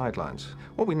one of his sidelines.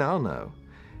 What we now know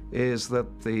is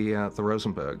that the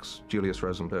Rosenbergs, Julius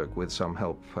Rosenberg, with some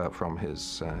help from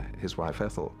his wife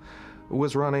Ethel,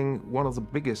 was running one of the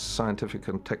biggest scientific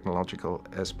and technological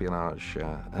espionage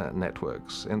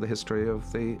networks in the history of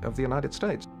the United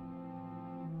States.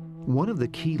 One of the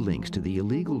key links to the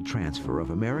illegal transfer of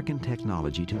American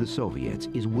technology to the Soviets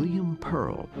is William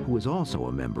Pearl, who is also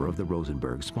a member of the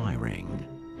Rosenberg spy ring.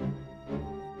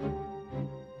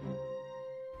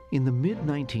 In the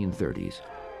mid-1930s,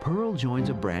 Pearl joins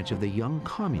a branch of the Young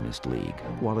Communist League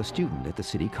while a student at the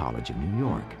City College of New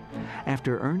York.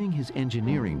 After earning his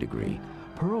engineering degree,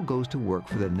 Pearl goes to work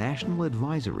for the National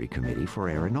Advisory Committee for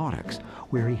Aeronautics,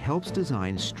 where he helps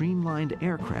design streamlined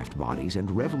aircraft bodies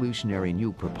and revolutionary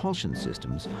new propulsion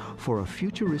systems for a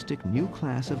futuristic new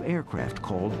class of aircraft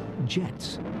called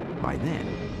jets. By then,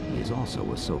 he is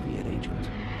also a Soviet agent.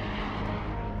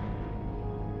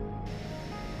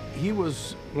 He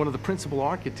was one of the principal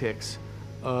architects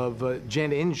of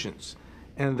jet engines,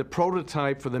 and the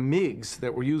prototype for the MiGs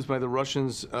that were used by the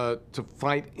Russians to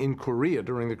fight in Korea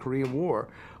during the Korean War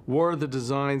were the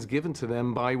designs given to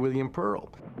them by William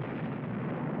Pearl.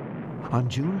 On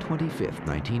June 25,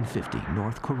 1950,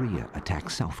 North Korea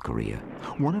attacks South Korea.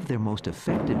 One of their most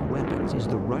effective weapons is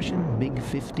the Russian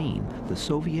MiG-15, the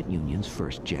Soviet Union's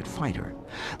first jet fighter.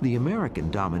 The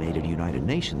American-dominated United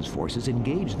Nations forces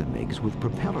engage the MiGs with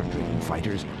propeller-driven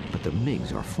fighters, but the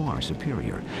MiGs are far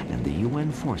superior, and the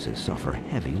UN forces suffer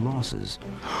heavy losses.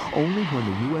 Only when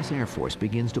the U.S. Air Force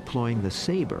begins deploying the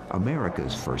Sabre,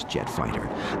 America's first jet fighter,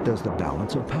 does the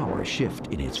balance of power shift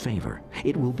in its favor.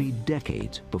 It will be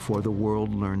decades before the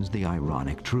world learns the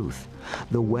ironic truth.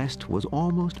 The West was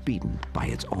almost beaten by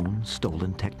its own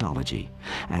stolen technology.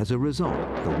 As a result,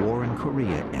 the war in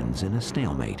Korea ends in a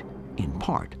stalemate, in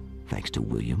part thanks to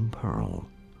William Pearl.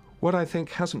 What I think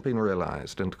hasn't been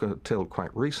realized until quite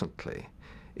recently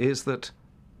is that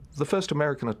the first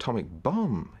American atomic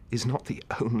bomb is not the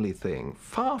only thing,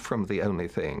 far from the only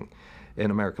thing, in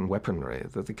American weaponry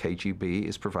that the KGB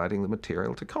is providing the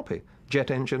material to copy. Jet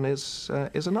engine is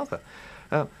another.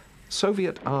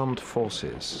 Soviet armed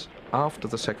forces after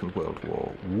the Second World War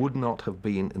would not have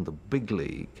been in the big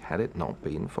league had it not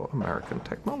been for American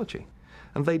technology.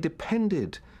 And they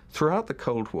depended throughout the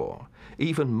Cold War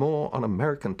even more on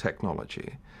American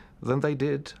technology than they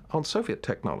did on Soviet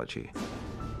technology.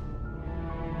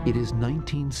 It is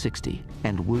 1960,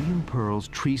 and William Pearl's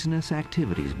treasonous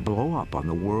activities blow up on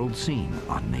the world scene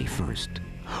on May 1st.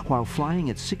 While flying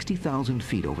at 60,000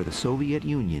 feet over the Soviet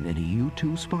Union in a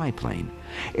U-2 spy plane,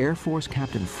 Air Force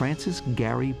Captain Francis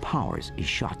Gary Powers is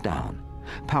shot down.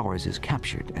 Powers is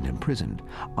captured and imprisoned,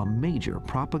 a major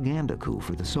propaganda coup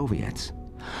for the Soviets.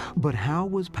 But how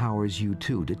was Powers'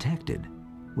 U-2 detected?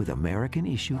 With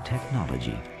American-issue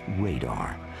technology,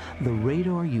 radar. The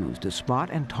radar used to spot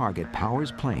and target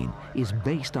Powers' plane is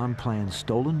based on plans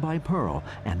stolen by Pearl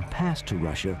and passed to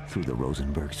Russia through the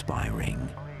Rosenberg spy ring.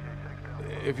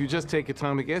 If you just take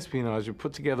atomic espionage and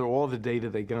put together all the data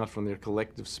they got from their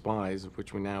collective spies, of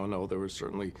which we now know there were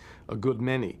certainly a good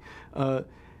many,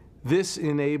 this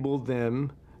enabled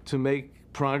them to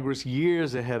make progress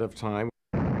years ahead of time.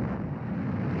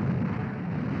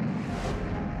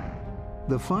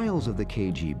 The files of the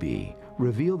KGB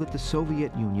reveal that the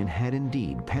Soviet Union had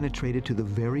indeed penetrated to the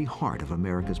very heart of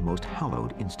America's most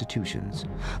hallowed institutions.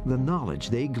 The knowledge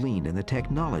they gleaned and the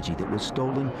technology that was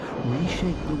stolen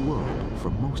reshaped the world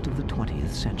for most of the 20th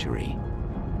century.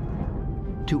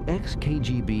 To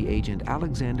ex-KGB agent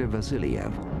Alexander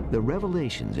Vasilyev, the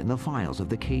revelations in the files of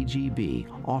the KGB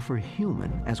offer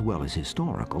human as well as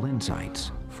historical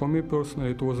insights. For me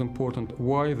personally, it was important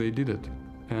why they did it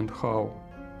and how.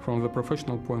 From the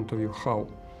professional point of view, how.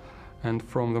 And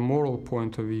from the moral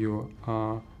point of view,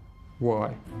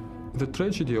 why. The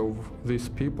tragedy of these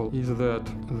people is that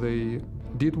they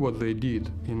did what they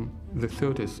did in the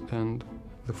 30s and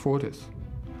the 40s,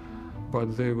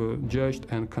 but they were judged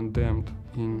and condemned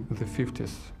in the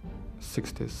 50s,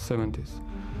 60s, 70s.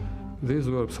 These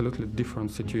were absolutely different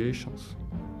situations,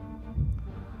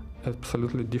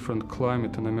 absolutely different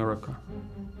climate in America.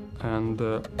 And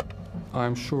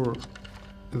I'm sure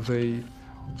they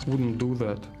wouldn't do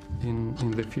that in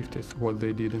the 50s, what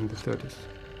they did in the 30s.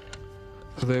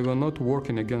 They were not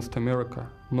working against America.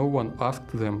 No one asked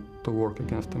them to work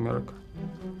against America.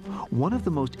 One of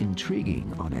the most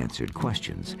intriguing unanswered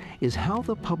questions is how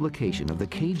the publication of the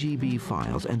KGB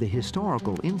files and the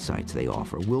historical insights they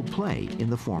offer will play in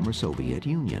the former Soviet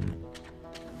Union.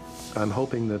 I'm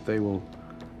hoping that they will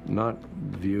not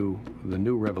view the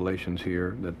new revelations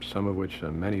here, that some of which,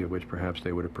 many of which perhaps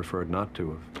they would have preferred not to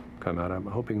have come out. I'm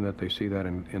hoping that they see that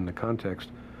in the context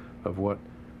of what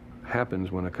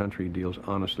happens when a country deals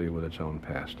honestly with its own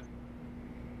past.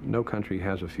 No country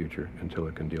has a future until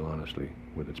it can deal honestly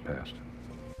with its past.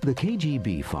 The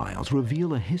KGB files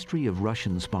reveal a history of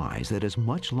Russian spies that is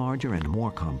much larger and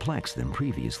more complex than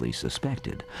previously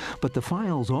suspected. But the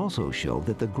files also show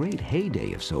that the great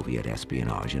heyday of Soviet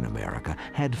espionage in America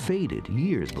had faded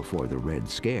years before the Red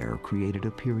Scare created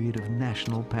a period of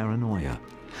national paranoia.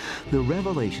 The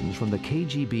revelations from the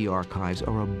KGB archives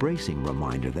are a bracing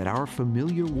reminder that our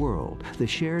familiar world, the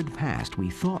shared past we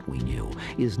thought we knew,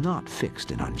 is not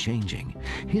fixed and unchanging.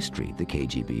 History, the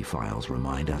KGB files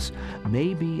remind us,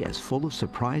 may be as full of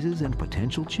surprises and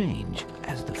potential change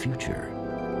as the future.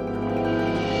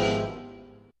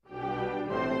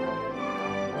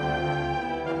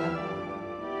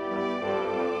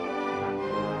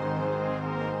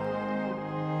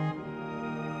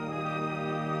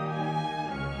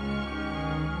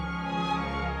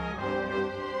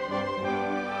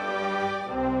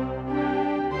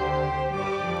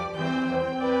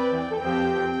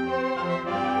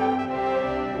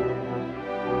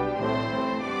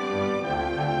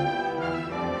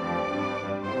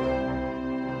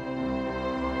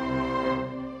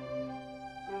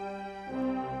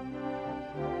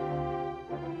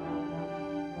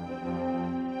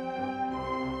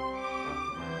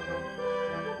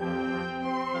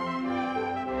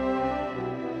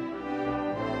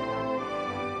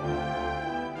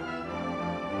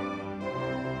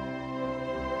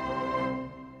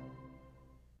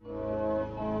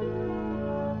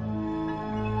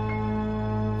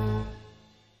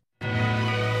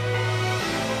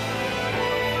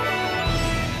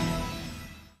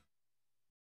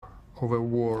 Of a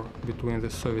war between the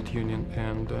Soviet Union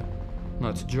and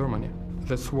Nazi Germany.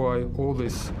 That's why all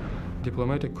this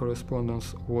diplomatic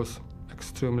correspondence was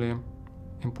extremely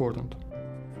important.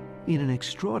 In an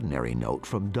extraordinary note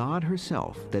from Dodd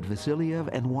herself that Vasilyev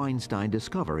and Weinstein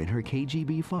discover in her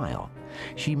KGB file,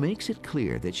 she makes it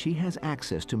clear that she has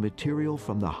access to material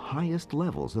from the highest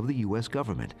levels of the U.S.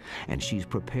 government, and she's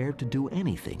prepared to do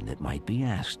anything that might be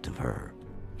asked of her.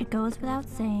 It goes without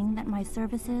saying that my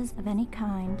services of any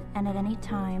kind and at any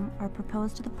time are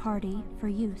proposed to the party for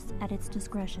use at its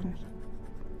discretion.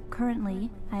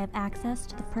 Currently, I have access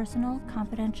to the personal,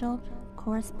 confidential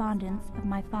correspondence of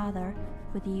my father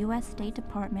with the U.S. State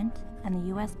Department and the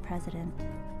U.S. President.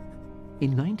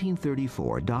 In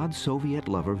 1934, Dodd's Soviet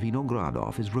lover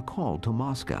Vinogradov is recalled to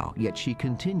Moscow, yet she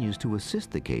continues to assist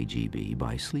the KGB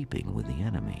by sleeping with the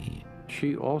enemy.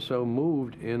 She also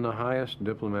moved in the highest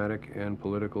diplomatic and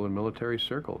political and military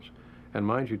circles. And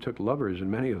mind you, took lovers in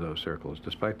many of those circles,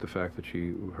 despite the fact that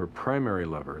her primary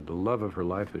lover, the love of her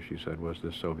life, as she said, was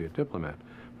this Soviet diplomat.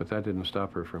 But that didn't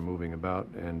stop her from moving about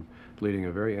and leading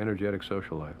a very energetic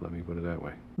social life, let me put it that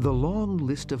way. The long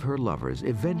list of her lovers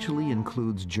eventually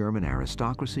includes German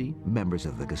aristocracy, members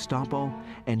of the Gestapo,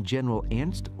 and General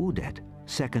Ernst Udet,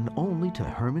 second only to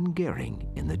Hermann Goering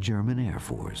in the German Air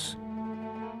Force.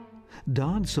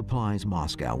 Dodd supplies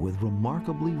Moscow with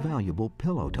remarkably valuable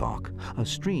pillow talk, a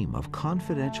stream of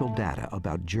confidential data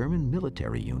about German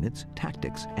military units,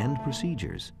 tactics, and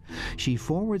procedures. She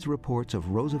forwards reports of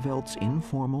Roosevelt's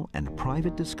informal and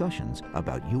private discussions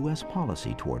about U.S.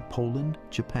 policy toward Poland,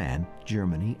 Japan,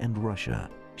 Germany, and Russia.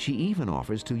 She even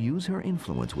offers to use her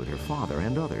influence with her father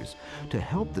and others to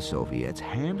help the Soviets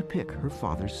hand-pick her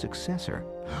father's successor.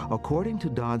 According to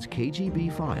Dodd's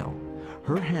KGB file,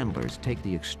 her handlers take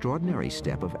the extraordinary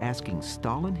step of asking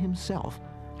Stalin himself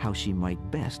how she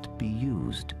might best be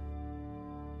used.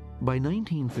 By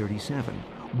 1937,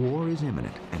 war is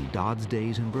imminent and Dodd's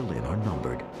days in Berlin are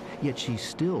numbered. Yet she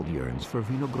still yearns for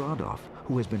Vinogradov,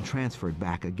 who has been transferred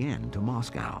back again to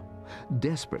Moscow.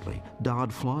 Desperately,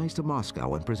 Dodd flies to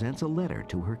Moscow and presents a letter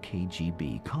to her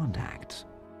KGB contacts.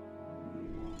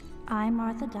 I,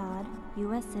 Martha Dodd,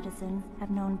 U.S. citizen, have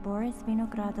known Boris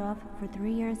Vinogradov for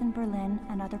 3 years in Berlin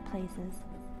and other places,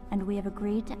 and we have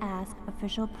agreed to ask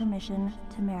official permission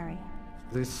to marry.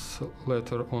 This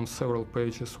letter on several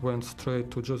pages went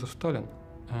straight to Joseph Stalin,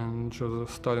 and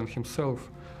Joseph Stalin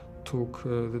himself took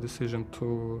the decision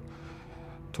to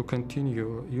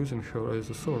continue using her as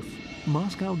a source.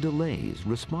 Moscow delays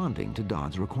responding to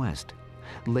Dodd's request.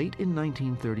 Late in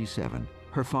 1937,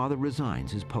 her father resigns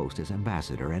his post as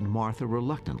ambassador and Martha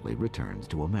reluctantly returns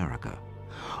to America.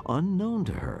 Unknown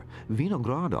to her,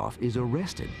 Vinogradov is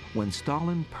arrested when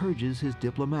Stalin purges his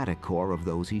diplomatic corps of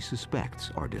those he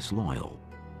suspects are disloyal.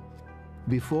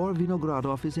 Before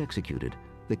Vinogradov is executed,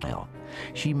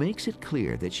 she makes it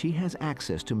clear that she has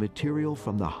access to material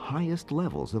from the highest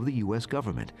levels of the U.S.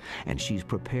 government, and she's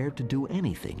prepared to do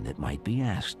anything that might be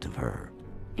asked of her.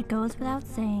 It goes without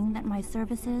saying that my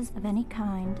services of any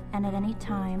kind and at any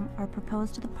time are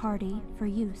proposed to the party for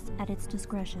use at its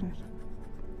discretion.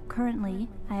 Currently,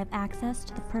 I have access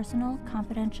to the personal,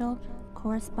 confidential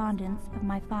correspondence of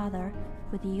my father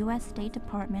with the U.S. State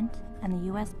Department and the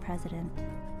U.S. President.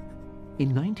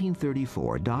 In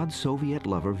 1934, Dodd's Soviet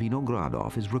lover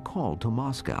Vinogradov is recalled to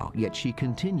Moscow, yet she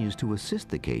continues to assist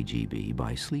the KGB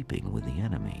by sleeping with the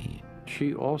enemy.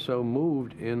 She also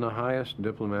moved in the highest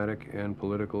diplomatic and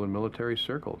political and military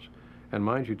circles. And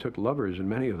mind you, took lovers in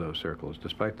many of those circles,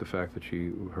 despite the fact that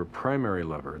her primary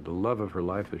lover, the love of her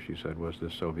life, as she said, was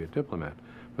this Soviet diplomat.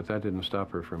 But that didn't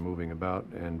stop her from moving about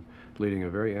and leading a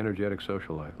very energetic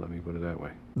social life, let me put it that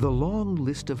way. The long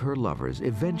list of her lovers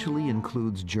eventually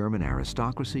includes German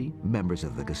aristocracy, members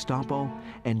of the Gestapo,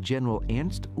 and General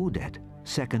Ernst Udet,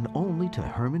 second only to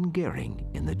Hermann Goering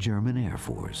in the German Air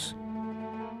Force.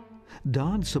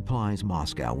 Dodd supplies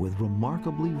Moscow with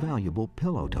remarkably valuable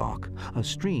pillow talk, a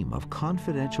stream of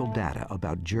confidential data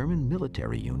about German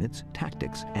military units,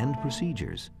 tactics, and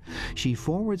procedures. She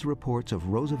forwards reports of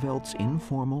Roosevelt's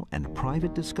informal and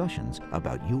private discussions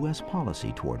about U.S.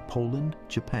 policy toward Poland,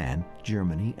 Japan,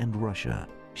 Germany, and Russia.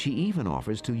 She even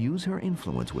offers to use her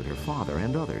influence with her father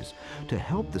and others to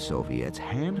help the Soviets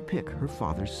hand-pick her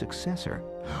father's successor.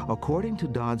 According to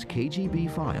Dodd's KGB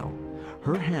file,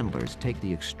 her handlers take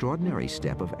the extraordinary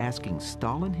step of asking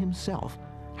Stalin himself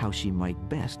how she might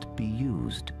best be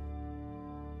used.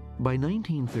 By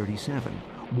 1937,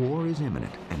 war is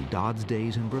imminent and Dodd's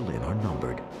days in Berlin are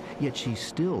numbered. Yet she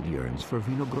still yearns for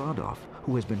Vinogradov,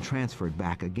 who has been transferred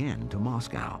back again to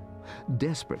Moscow.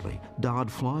 Desperately,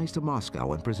 Dodd flies to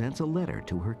Moscow and presents a letter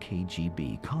to her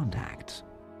KGB contacts.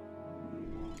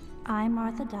 I,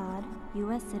 Martha Dodd,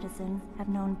 U.S. citizen, have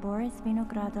known Boris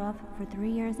Vinogradov for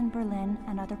 3 years in Berlin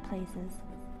and other places,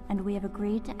 and we have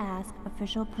agreed to ask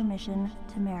official permission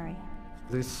to marry.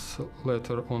 This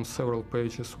letter on several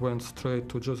pages went straight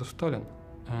to Joseph Stalin,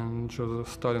 and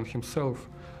Joseph Stalin himself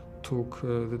took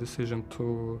the decision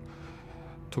to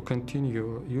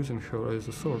continue using her as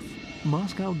a source.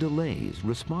 Moscow delays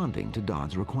responding to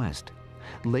Dodd's request.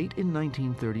 Late in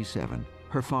 1937,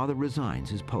 Her father resigns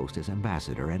his post as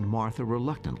ambassador, and Martha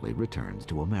reluctantly returns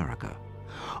to America.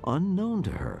 Unknown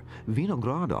to her,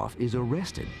 Vinogradov is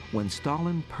arrested when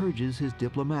Stalin purges his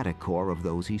diplomatic corps of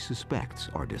those he suspects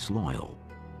are disloyal.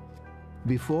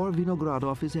 Before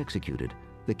Vinogradov is executed,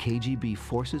 the KGB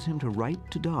forces him to write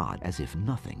to Dodd as if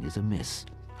nothing is amiss.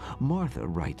 Martha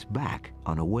writes back,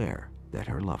 unaware that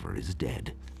her lover is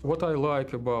dead. What I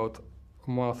like about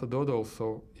Martha Dodd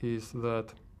also is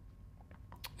that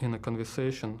in a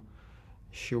conversation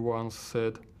she once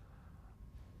said,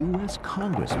 U.S.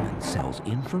 congressman sells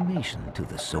information to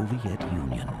the Soviet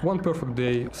Union. One perfect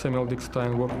day, Samuel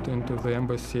Dickstein walked into the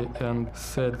embassy and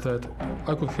said that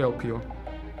I could help you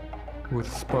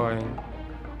with spying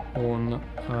on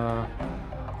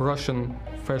Russian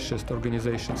fascist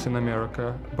organizations in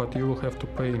America, but you will have to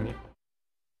pay me.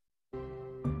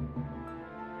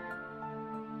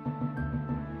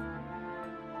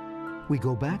 We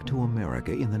go back to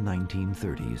America in the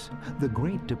 1930s. The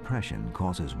Great Depression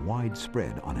causes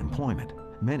widespread unemployment.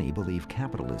 Many believe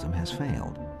capitalism has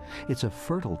failed. It's a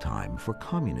fertile time for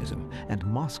communism, and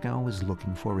Moscow is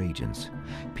looking for agents.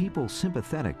 People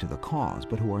sympathetic to the cause,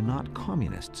 but who are not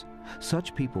communists.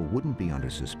 Such people wouldn't be under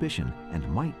suspicion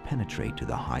and might penetrate to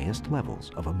the highest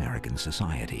levels of American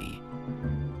society.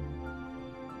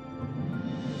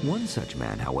 One such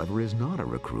man, however, is not a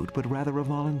recruit, but rather a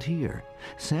volunteer.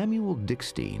 Samuel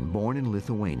Dickstein, born in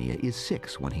Lithuania, is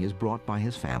 6 when he is brought by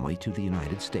his family to the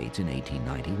United States in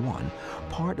 1891,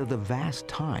 part of the vast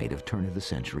tide of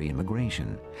turn-of-the-century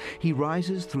immigration. He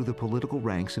rises through the political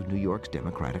ranks of New York's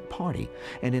Democratic Party,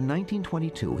 and in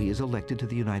 1922 he is elected to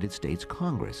the United States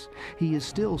Congress. He is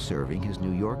still serving his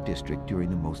New York district during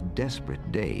the most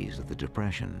desperate days of the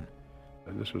Depression.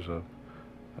 This was a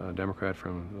Democrat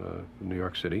from New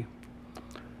York City,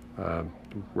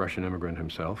 Russian immigrant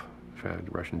himself,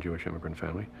 Russian Jewish immigrant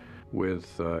family,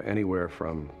 with anywhere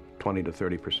from 20 to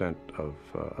 30% of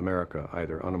America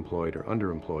either unemployed or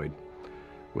underemployed,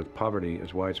 with poverty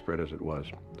as widespread as it was,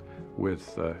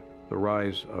 with the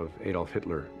rise of Adolf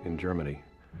Hitler in Germany,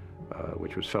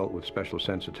 which was felt with special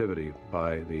sensitivity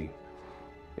by the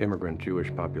immigrant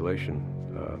Jewish population,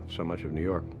 so much of New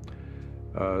York.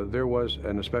 There was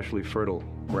an especially fertile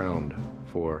ground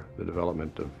for the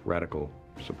development of radical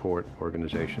support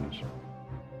organizations.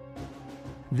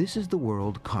 This is the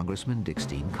world Congressman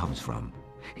Dickstein comes from.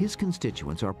 His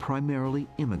constituents are primarily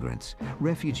immigrants,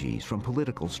 refugees from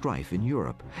political strife in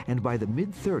Europe, and by the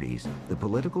mid-30s, the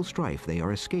political strife they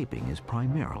are escaping is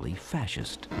primarily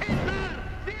fascist.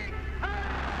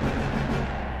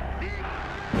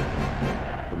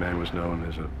 The man was known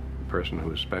as a person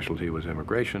whose specialty was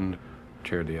immigration,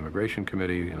 chaired the Immigration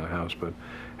Committee in the House, but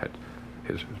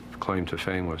his claim to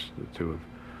fame was to have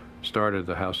started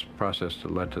the House process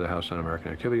that led to the House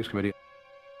Un-American Activities Committee.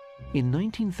 In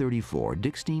 1934,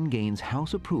 Dickstein gains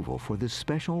House approval for this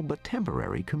special but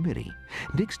temporary committee.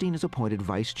 Dickstein is appointed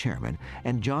vice chairman,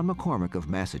 and John McCormick of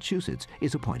Massachusetts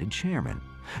is appointed chairman.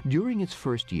 During its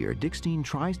first year, Dickstein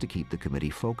tries to keep the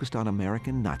committee focused on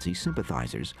American Nazi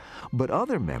sympathizers, but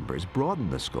other members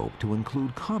broaden the scope to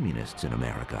include communists in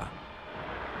America.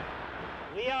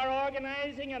 We are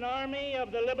organizing an army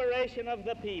of the liberation of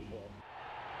the people.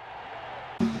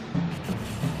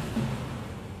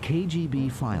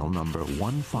 KGB file number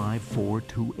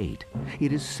 15428.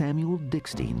 It is Samuel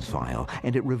Dickstein's file,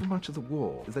 and it reveals much of the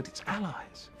war that its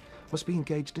allies must be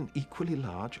engaged in equally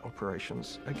large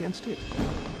operations against it.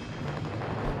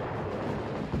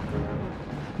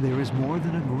 There is more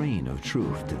than a grain of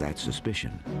truth to that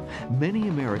suspicion. Many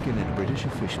American and British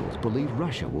officials believe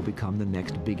Russia will become the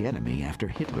next big enemy after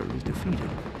Hitler is defeated.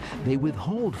 They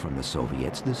withhold from the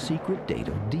Soviets the secret date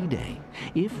of D-Day.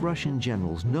 If Russian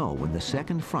generals know when the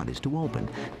Second Front is to open,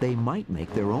 they might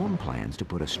make their own plans to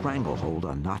put a stranglehold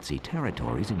on Nazi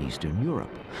territories in Eastern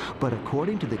Europe. But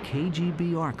according to the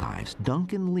KGB archives,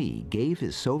 Duncan Lee gave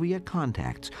his Soviet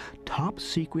contacts top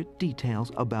secret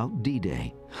details about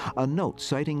D-Day. A note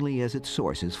citing Lee as its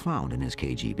source is found in his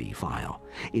KGB file.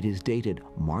 It is dated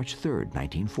March 3,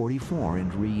 1944,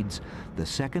 and reads, "The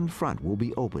Second Front will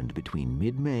be opened between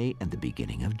mid-May and the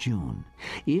beginning of June."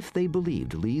 If they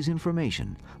believed Lee's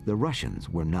information, the Russians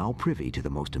were now privy to the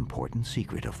most important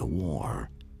secret of the war.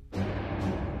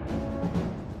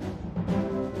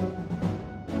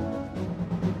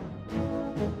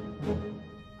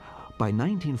 By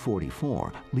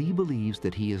 1944, Lee believes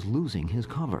that he is losing his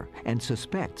cover and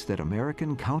suspects that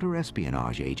American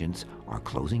counter-espionage agents are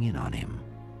closing in on him.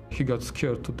 He got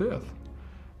scared to death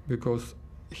because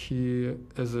he,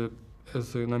 as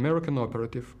an American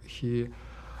operative, he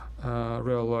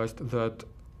realized that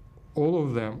all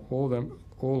of them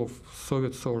all of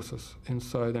Soviet sources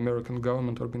inside American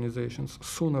government organizations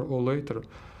sooner or later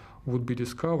would be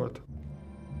discovered.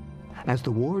 As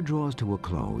the war draws to a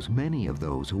close, many of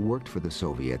those who worked for the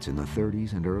Soviets in the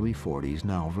 30s and early 40s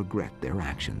now regret their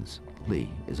actions. Lee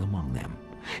is among them.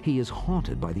 He is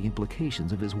haunted by the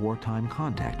implications of his wartime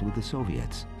contact with the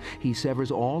Soviets. He severs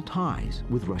all ties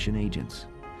with Russian agents.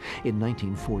 In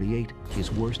 1948,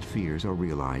 his worst fears are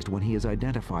realized when he is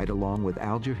identified along with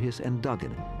Alger Hiss and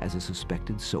Duggan as a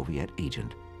suspected Soviet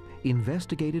agent.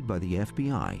 Investigated by the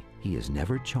FBI, he is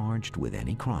never charged with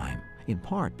any crime, in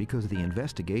part because the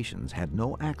investigations had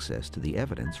no access to the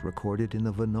evidence recorded in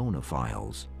the Venona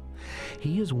files.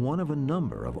 He is one of a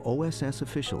number of OSS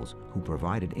officials who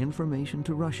provided information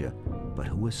to Russia, but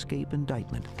who escape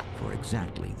indictment for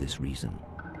exactly this reason.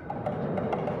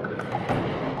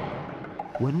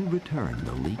 When we return,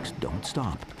 the leaks don't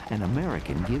stop. An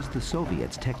American gives the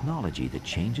Soviets technology that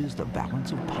changes the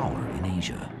balance of power in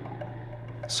Asia.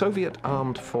 Soviet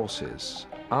armed forces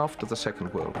after the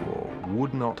Second World War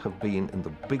would not have been in the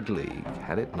big league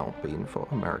had it not been for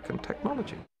American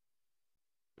technology.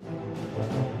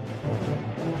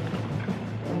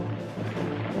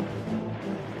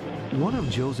 One of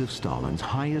Joseph Stalin's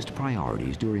highest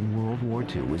priorities during World War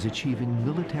II was achieving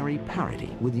military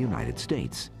parity with the United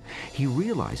States. He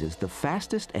realizes the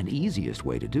fastest and easiest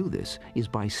way to do this is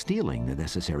by stealing the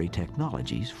necessary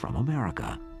technologies from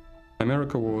America.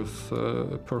 America was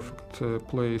a perfect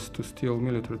place to steal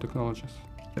military technologies.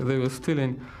 They were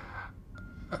stealing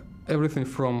everything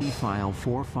from... File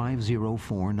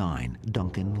 45049,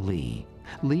 Duncan Lee.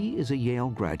 Lee is a Yale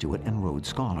graduate and Rhodes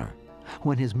Scholar.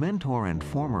 When his mentor and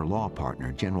former law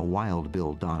partner, General Wild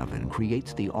Bill Donovan,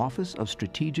 creates the Office of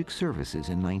Strategic Services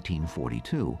in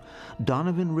 1942,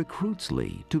 Donovan recruits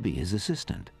Lee to be his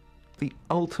assistant. The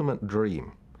ultimate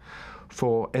dream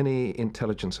for any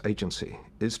intelligence agency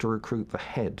is to recruit the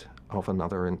head of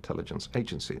another intelligence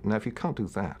agency. Now, if you can't do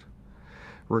that,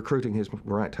 recruiting his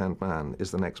right-hand man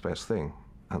is the next best thing,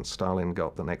 and Stalin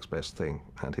got the next best thing,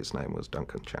 and his name was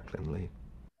Duncan Chaplin Lee.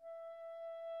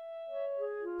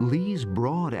 Lee's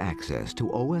broad access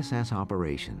to OSS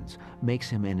operations makes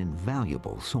him an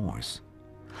invaluable source.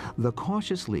 The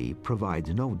cautious Lee provides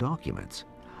no documents,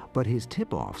 but his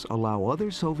tip-offs allow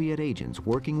other Soviet agents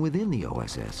working within the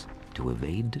OSS to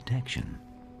evade detection.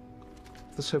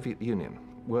 The Soviet Union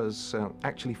was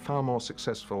actually far more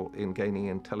successful in gaining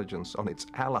intelligence on its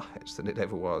allies than it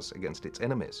ever was against its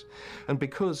enemies. And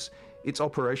because its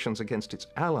operations against its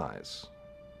allies,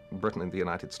 Britain and the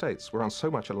United States, were on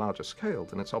so much a larger scale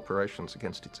than its operations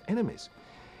against its enemies,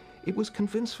 it was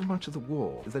convinced for much of the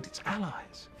war that its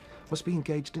allies must be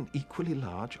engaged in equally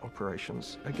large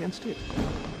operations against it.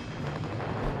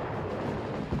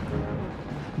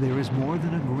 There is more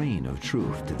than a grain of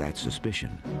truth to that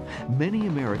suspicion. Many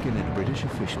American and British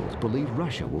officials believe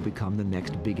Russia will become the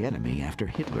next big enemy after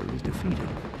Hitler is defeated.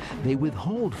 They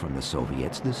withhold from the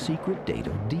Soviets the secret date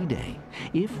of D-Day.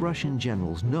 If Russian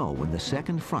generals know when the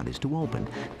Second Front is to open,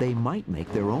 they might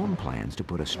make their own plans to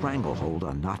put a stranglehold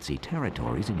on Nazi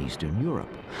territories in Eastern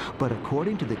Europe. But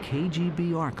according to the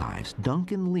KGB archives,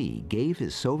 Duncan Lee gave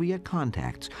his Soviet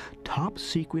contacts top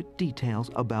secret details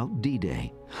about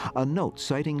D-Day. A note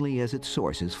citing Lee as its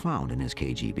source is found in his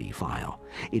KGB file.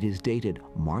 It is dated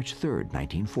March 3,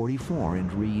 1944,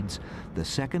 and reads, "The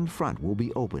Second Front will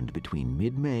be opened between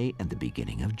mid-May and the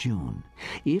beginning of June."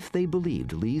 If they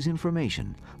believed Lee's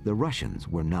information, the Russians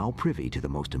were now privy to the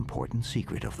most important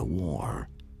secret of the war.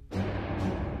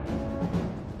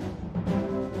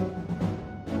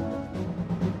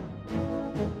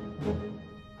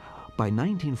 By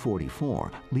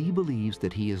 1944, Lee believes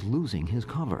that he is losing his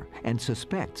cover and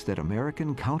suspects that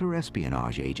American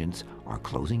counter-espionage agents are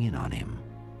closing in on him.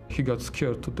 He got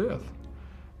scared to death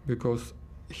because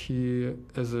he,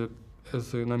 as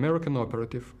an American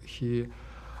operative, he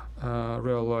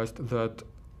realized that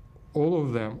all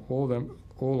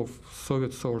of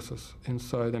Soviet sources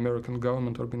inside American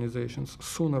government organizations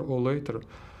sooner or later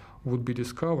would be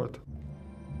discovered.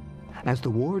 As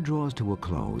the war draws to a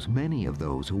close, many of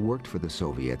those who worked for the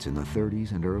Soviets in the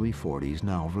 30s and early 40s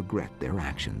now regret their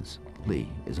actions. Lee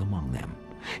is among them.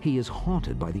 He is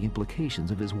haunted by the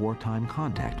implications of his wartime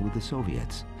contact with the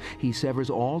Soviets. He severs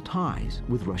all ties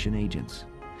with Russian agents.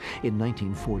 In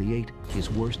 1948, his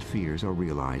worst fears are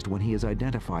realized when he is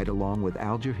identified along with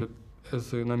Alger Hiss.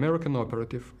 As an American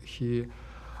operative, he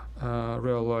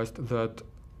realized that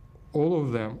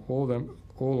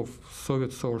all of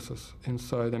Soviet sources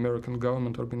inside American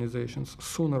government organizations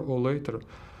sooner or later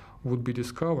would be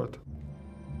discovered.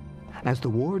 As the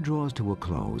war draws to a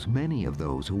close, many of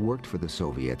those who worked for the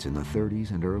Soviets in the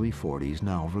 30s and early 40s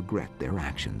now regret their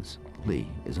actions. Lee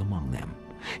is among them.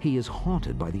 He is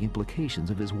haunted by the implications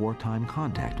of his wartime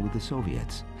contact with the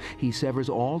Soviets. He severs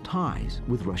all ties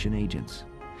with Russian agents.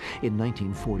 In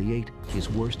 1948, his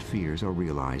worst fears are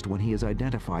realized when he is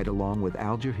identified along with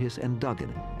Alger Hiss and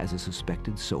Duggan as a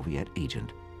suspected Soviet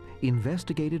agent.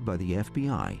 Investigated by the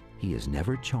FBI, he is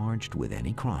never charged with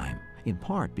any crime, in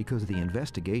part because the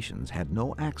investigations had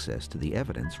no access to the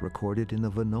evidence recorded in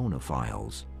the Venona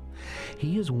files.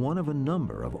 He is one of a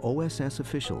number of OSS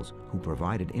officials who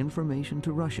provided information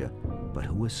to Russia, but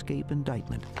who escape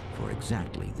indictment for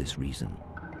exactly this reason.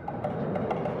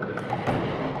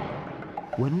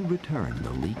 When we return,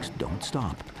 the leaks don't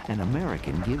stop. An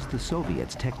American gives the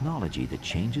Soviets technology that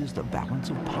changes the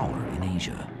balance of power in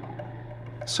Asia.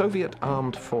 Soviet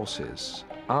armed forces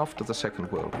after the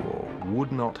Second World War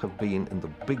would not have been in the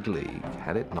big league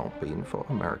had it not been for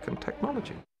American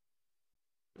technology.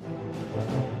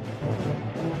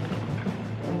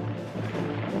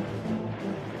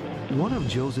 One of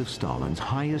Joseph Stalin's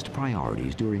highest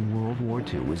priorities during World War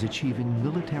II was achieving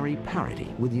military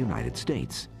parity with the United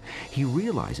States. He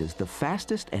realizes the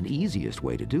fastest and easiest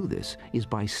way to do this is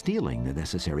by stealing the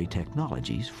necessary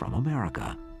technologies from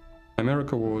America.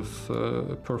 America was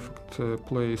a perfect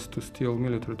place to steal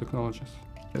military technologies.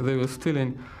 They were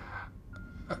stealing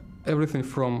everything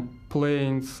from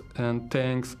planes and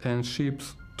tanks and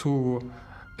ships to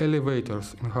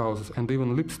elevators in houses and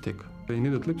even lipstick. They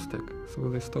needed lipstick, so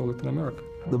they stole it in America.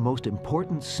 The most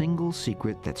important single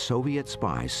secret that Soviet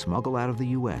spies smuggle out of the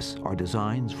U.S. are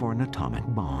designs for an atomic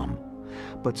bomb.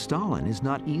 But Stalin is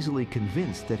not easily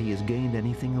convinced that he has gained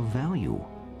anything of value.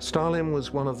 Stalin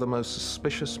was one of the most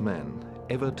suspicious men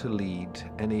ever to lead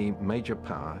any major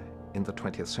power in the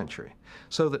 20th century.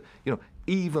 So that,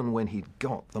 even when he'd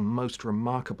got the most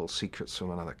remarkable secrets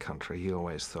from another country, he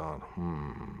always thought,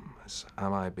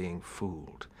 am I being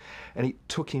fooled? And it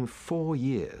took him 4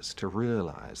 years to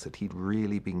realize that he'd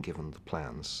really been given the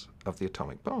plans of the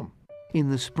atomic bomb. In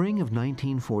the spring of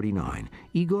 1949,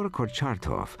 Igor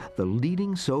Kurchatov, the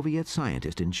leading Soviet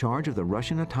scientist in charge of the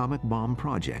Russian atomic bomb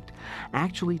project,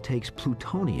 actually takes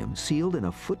plutonium sealed in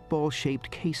a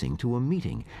football-shaped casing to a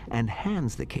meeting and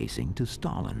hands the casing to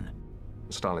Stalin.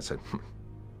 Stalin said,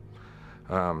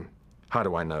 how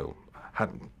do I know?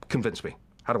 Convince me.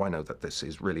 How do I know that this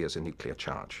really is a nuclear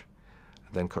charge?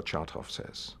 And then Kurchatov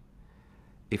says,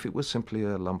 if it was simply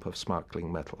a lump of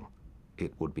sparkling metal,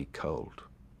 it would be cold.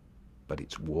 But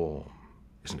it's warm,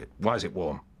 isn't it? Why is it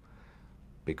warm?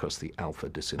 Because the alpha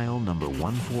File number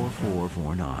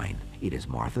 14449. It is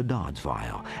Martha Dodd's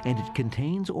file, and it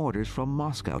contains orders from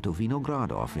Moscow to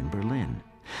Vinogradov in Berlin.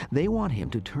 They want him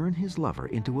to turn his lover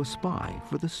into a spy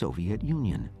for the Soviet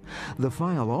Union. The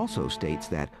file also states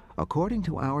that, according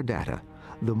to our data,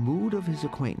 the mood of his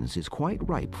acquaintance is quite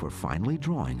ripe for finally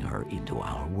drawing her into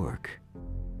our work.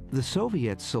 The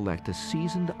Soviets select a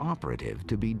seasoned operative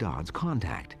to be Dodd's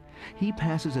contact. He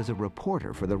passes as a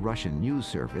reporter for the Russian news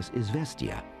service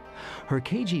Izvestia. Her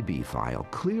KGB file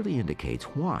clearly indicates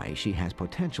why she has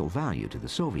potential value to the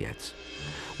Soviets.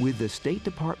 With the State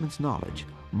Department's knowledge,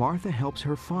 Martha helps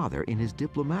her father in his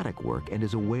diplomatic work and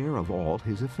is aware of all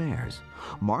his affairs.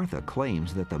 Martha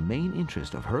claims that the main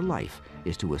interest of her life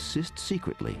is to assist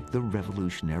secretly the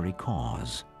revolutionary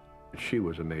cause. She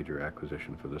was a major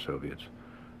acquisition for the Soviets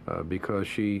because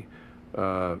she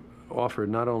offered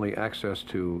not only access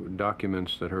to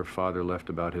documents that her father left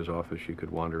about his office, she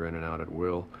could wander in and out at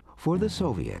will. For the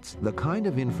Soviets, the kind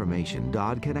of information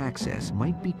Dodd can access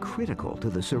might be critical to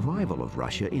the survival of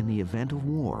Russia in the event of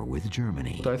war with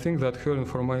Germany. I think that her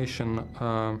information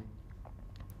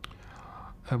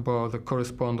about the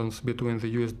correspondence between the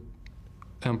U.S.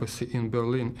 Embassy in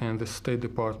Berlin and the State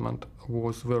Department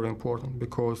was very important,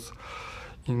 because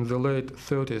in the late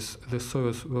 30s, the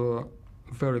Soviets were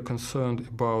very concerned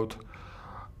about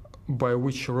by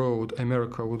which road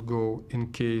America would go in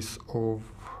case of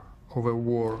a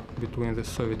war between the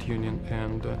Soviet Union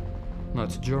and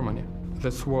Nazi Germany.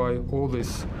 That's why all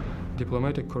this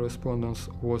diplomatic correspondence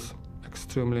was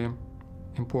extremely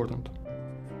important.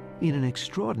 In an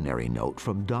extraordinary note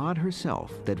from Dodd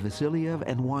herself that Vasiliev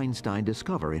and Weinstein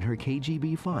discover in her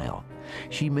KGB file,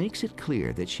 she makes it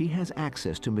clear that she has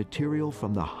access to material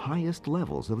from the highest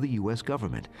levels of the U.S.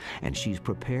 government, and she's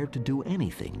prepared to do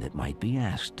anything that might be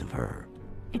asked of her.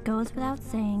 It goes without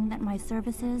saying that my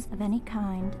services of any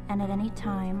kind and at any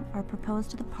time are proposed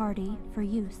to the party for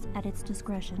use at its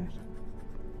discretion.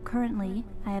 Currently,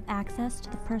 I have access to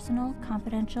the personal,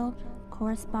 confidential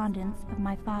correspondence of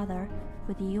my father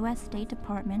with the U.S. State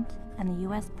Department and the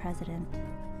U.S. President.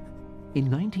 In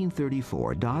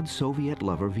 1934, Dodd's Soviet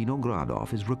lover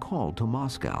Vinogradov is recalled to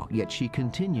Moscow, yet she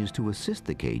continues to assist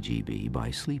the KGB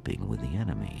by sleeping with the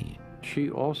enemy. She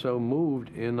also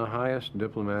moved in the highest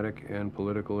diplomatic and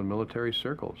political and military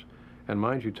circles. And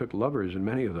mind you, took lovers in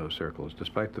many of those circles,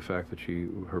 despite the fact that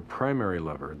her primary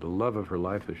lover, the love of her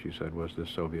life, as she said, was this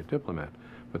Soviet diplomat.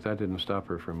 But that didn't stop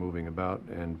her from moving about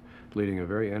and leading a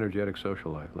very energetic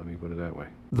social life, let me put it that way.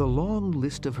 The long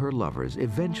list of her lovers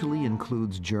eventually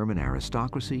includes German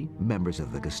aristocracy, members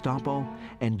of the Gestapo,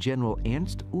 and General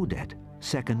Ernst Udet,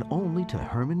 second only to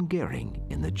Hermann Goering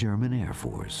in the German Air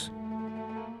Force.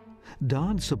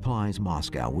 Dodd supplies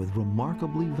Moscow with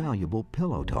remarkably valuable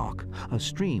pillow talk, a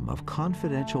stream of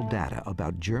confidential data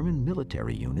about German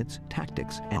military units,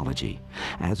 tactics, and technology.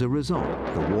 As a result,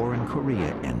 the war in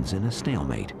Korea ends in a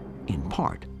stalemate, in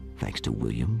part thanks to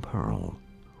William Pearl.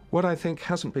 What I think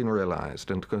hasn't been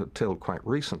realized until quite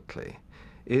recently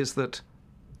is that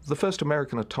the first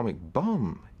American atomic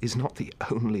bomb is not the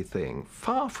only thing,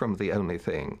 far from the only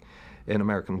thing, in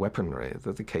American weaponry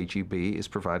that the KGB is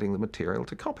providing the material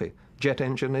to copy. Jet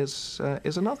engine is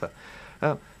another.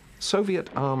 Soviet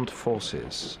armed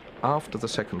forces after the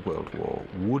Second World War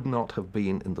would not have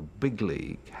been in the big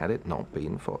league had it not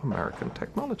been for American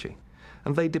technology.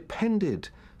 And they depended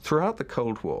throughout the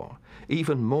Cold War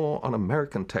even more on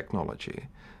American technology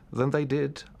than they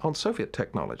did on Soviet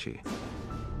technology.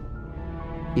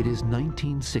 It is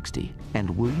 1960, and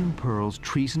William Pearl's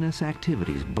treasonous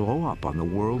activities blow up on the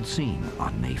world scene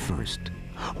on May 1st.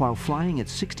 While flying at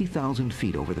 60,000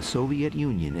 feet over the Soviet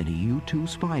Union in a U-2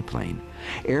 spy plane,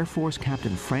 Air Force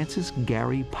Captain Francis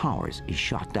Gary Powers is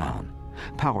shot down.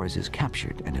 Powers is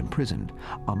captured and imprisoned,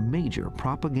 a major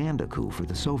propaganda coup for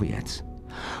the Soviets.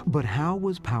 But how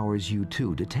was Powers'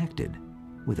 U-2 detected?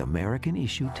 With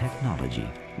American-issue technology,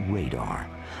 radar.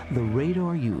 The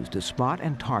radar used to spot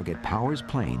and target Powers'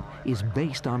 plane is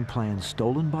based on plans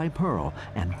stolen by Pearl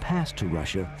and passed to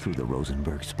Russia through the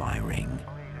Rosenberg spy ring.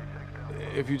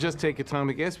 If you just take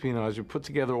atomic espionage and put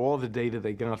together all the data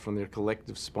they got from their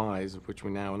collective spies, of which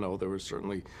we now know there were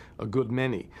certainly a good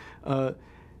many,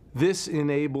 this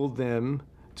enabled them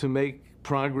to make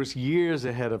progress years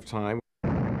ahead of time.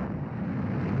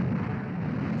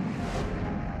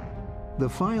 The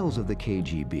files of the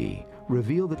KGB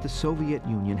reveal that the Soviet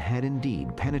Union had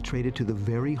indeed penetrated to the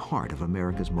very heart of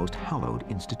America's most hallowed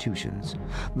institutions.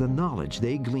 The knowledge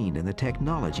they gleaned and the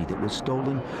technology that was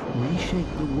stolen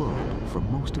reshaped the world for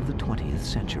most of the 20th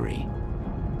century.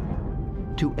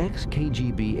 To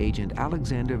ex-KGB agent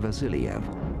Alexander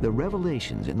Vasilyev, the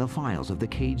revelations in the files of the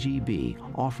KGB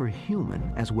offer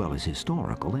human as well as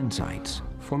historical insights.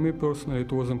 For me personally,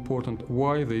 it was important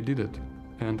why they did it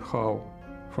and how.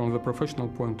 From the professional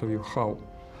point of view, how,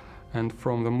 and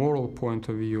from the moral point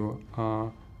of view,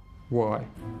 why.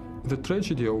 The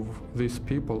tragedy of these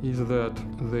people is that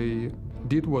they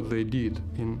did what they did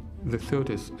in the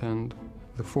 30s and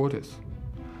the 40s,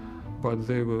 but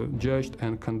they were judged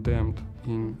and condemned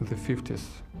in the 50s,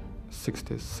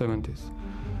 60s, 70s.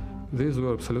 These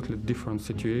were absolutely different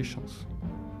situations,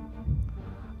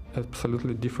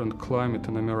 absolutely different climate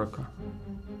in America,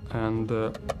 and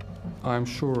I'm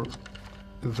sure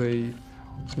they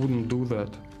wouldn't do that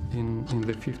in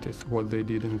the 50s, what they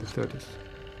did in the 30s.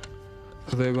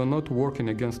 They were not working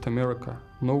against America.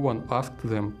 No one asked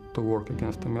them to work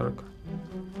against America.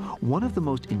 One of the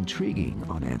most intriguing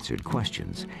unanswered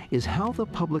questions is how the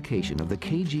publication of the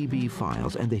KGB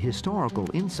files and the historical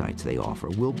insights they offer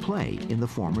will play in the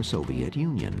former Soviet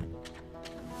Union.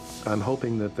 I'm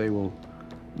hoping that they will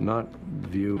not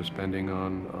view spending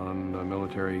on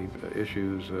military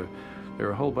issues. There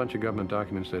are a whole bunch of government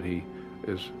documents that he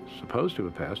is supposed to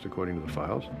have passed, according to the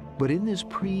files. But in this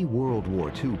pre-World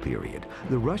War II period,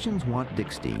 the Russians want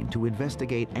Dick Stein to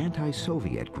investigate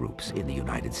anti-Soviet groups in the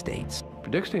United States.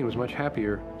 Dick Stein was much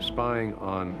happier spying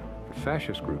on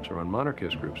fascist groups or on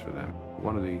monarchist groups for them.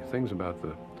 One of the things about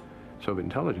the Soviet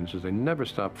intelligence is they never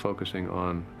stopped focusing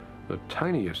on the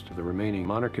tiniest of the remaining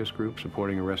monarchist groups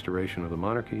supporting a restoration of the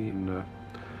monarchy in the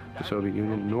Soviet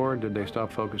Union, nor did they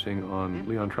stop focusing on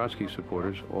Leon Trotsky's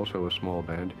supporters, also a small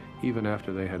band, even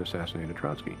after they had assassinated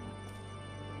Trotsky.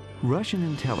 Russian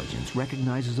intelligence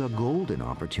recognizes a golden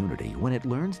opportunity when it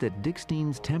learns that Dick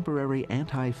Stein's temporary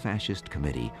anti-fascist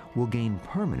committee will gain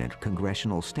permanent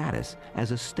congressional status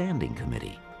as a standing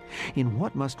committee. In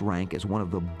what must rank as one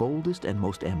of the boldest and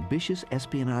most ambitious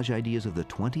espionage ideas of the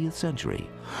 20th century,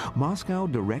 Moscow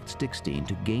directs Dick Stein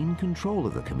to gain control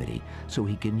of the committee so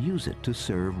he can use it to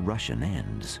serve Russian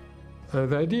ends.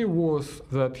 The idea was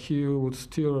that he would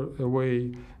steer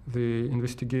away the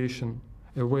investigation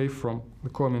away from the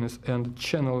communists and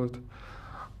channel it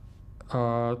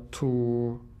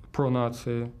to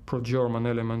pro-Nazi, pro-German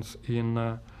elements in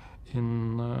the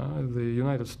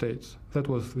United States. That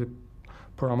was the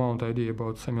paramount idea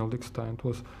about Samuel Dick Stein. It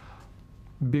was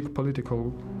big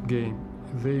political game.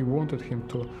 They wanted him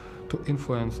to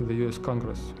influence the US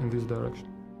Congress in this direction.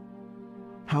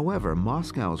 However,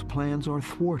 Moscow's plans are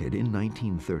thwarted in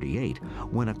 1938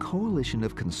 when a coalition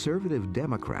of conservative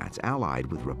Democrats allied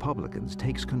with Republicans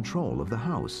takes control of the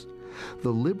House. The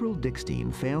liberal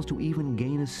Dickstein fails to even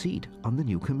gain a seat on the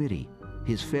new committee.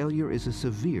 His failure is a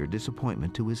severe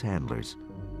disappointment to his handlers.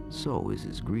 So is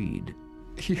his greed.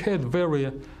 He had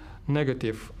very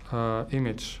negative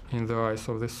image in the eyes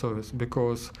of the Soviets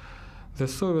because the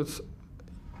Soviets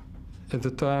at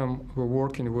the time were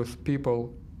working with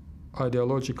people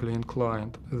ideologically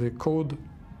inclined. The code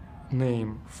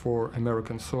name for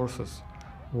American sources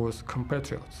was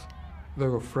compatriots. They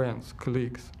were friends,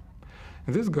 colleagues.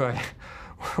 And this guy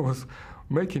was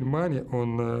making money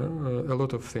on a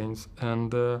lot of things,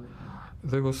 and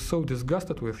they were so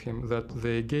disgusted with him that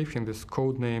they gave him this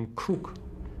code name Kruk,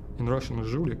 in Russian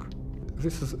Zhulik.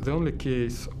 This is the only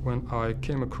case when I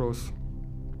came across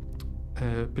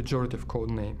a pejorative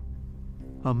code name.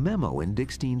 A memo in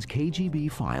Dickstein's KGB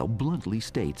file bluntly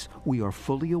states, "We are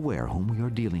fully aware whom we are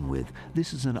dealing with.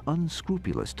 This is an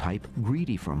unscrupulous type,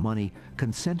 greedy for money,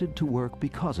 consented to work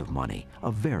because of money, a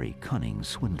very cunning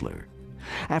swindler."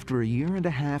 After a year and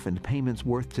a half and payments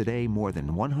worth today more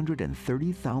than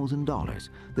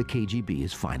 $130,000, the KGB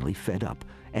is finally fed up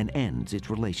and ends its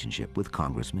relationship with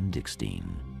Congressman Dickstein.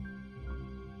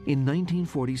 In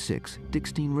 1946,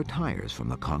 Dickstein retires from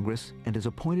the Congress and is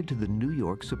appointed to the New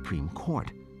York Supreme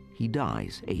Court. He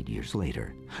dies 8 years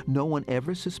later. No one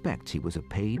ever suspects he was a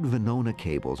paid. Venona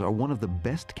cables are one of the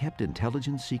best-kept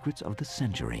intelligence secrets of the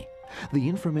century. The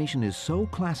information is so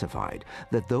classified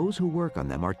that those who work on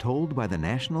them are told by the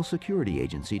National Security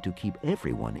Agency to keep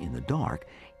everyone in the dark,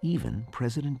 even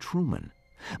President Truman.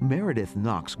 Meredith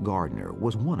Knox Gardner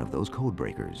was one of those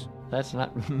codebreakers. That's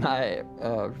not my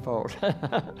fault.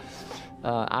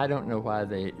 I don't know why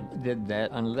they did that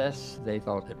unless they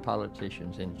thought that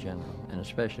politicians in general, and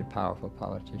especially powerful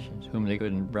politicians, whom they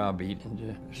couldn't browbeat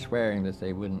into swearing that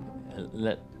they wouldn't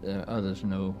let others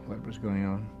know what was going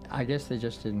on. I guess they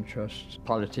just didn't trust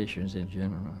politicians in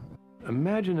general.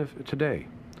 Imagine if today,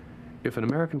 if an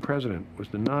American president was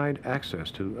denied access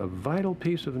to a vital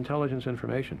piece of intelligence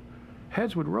information,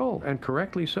 heads would roll, and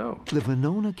correctly so. The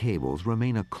Venona cables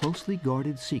remain a closely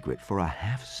guarded secret for a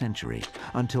half-century,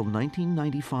 until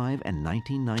 1995 and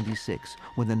 1996,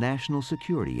 when the National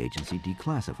Security Agency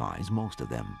declassifies most of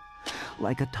them.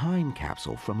 Like a time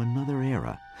capsule from another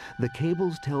era, the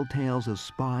cables tell tales of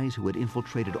spies who had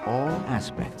infiltrated all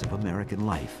aspects of American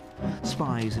life.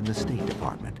 Spies in the State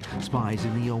Department, spies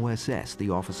in the OSS,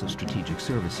 the Office of Strategic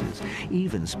Services,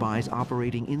 even spies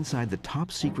operating inside the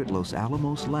top-secret Los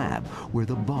Alamos lab where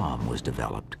the bomb was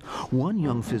developed. One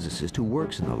young physicist who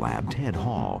works in the lab, Ted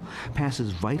Hall,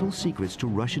 passes vital secrets to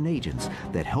Russian agents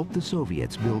that help the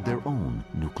Soviets build their own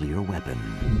nuclear weapon.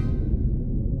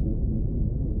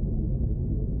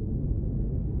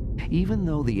 Even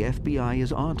though the FBI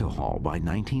is onto Hall by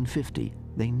 1950,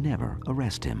 they never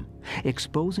arrest him.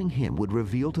 Exposing him would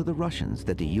reveal to the Russians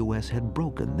that the U.S. had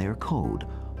broken their code.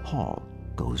 Hall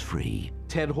goes free.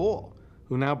 Ted Hall,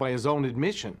 who now by his own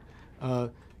admission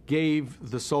gave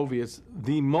the Soviets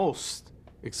the most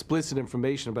explicit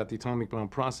information about the atomic bomb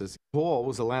process. Hall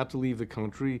was allowed to leave the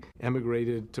country,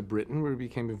 emigrated to Britain, where he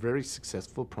became a very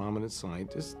successful, prominent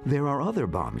scientist. There are other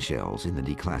bombshells in the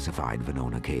declassified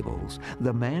Venona cables.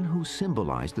 The man who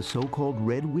symbolized the so-called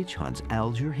Red Witch Hunts,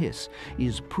 Alger Hiss,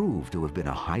 is proved to have been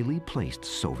a highly placed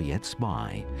Soviet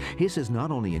spy. Hiss is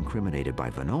not only incriminated by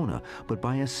Venona, but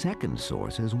by a second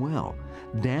source as well,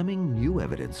 damning new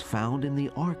evidence found in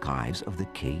the archives of the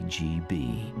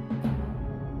KGB.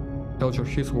 Alger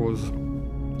Hiss was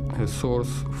a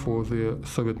source for the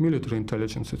Soviet military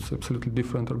intelligence. It's an absolutely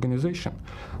different organization.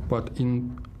 But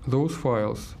in those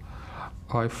files,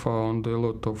 I found a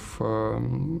lot of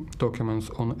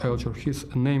documents on Alger Hiss,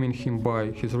 naming him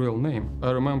by his real name. I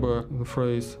remember the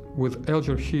phrase, "With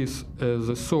Alger Hiss as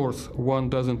a source, one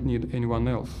doesn't need anyone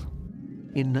else."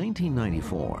 In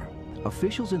 1994,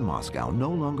 officials in Moscow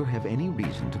no longer have any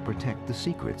reason to protect the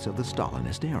secrets of the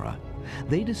Stalinist era.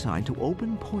 They decide to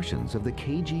open portions of the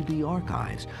KGB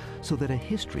archives so that a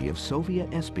history of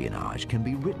Soviet espionage can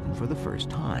be written for the first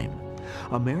time.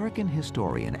 American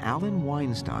historian Alan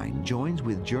Weinstein joins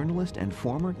with journalist and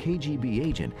former KGB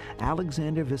agent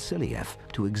Alexander Vasilyev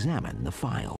to examine the files.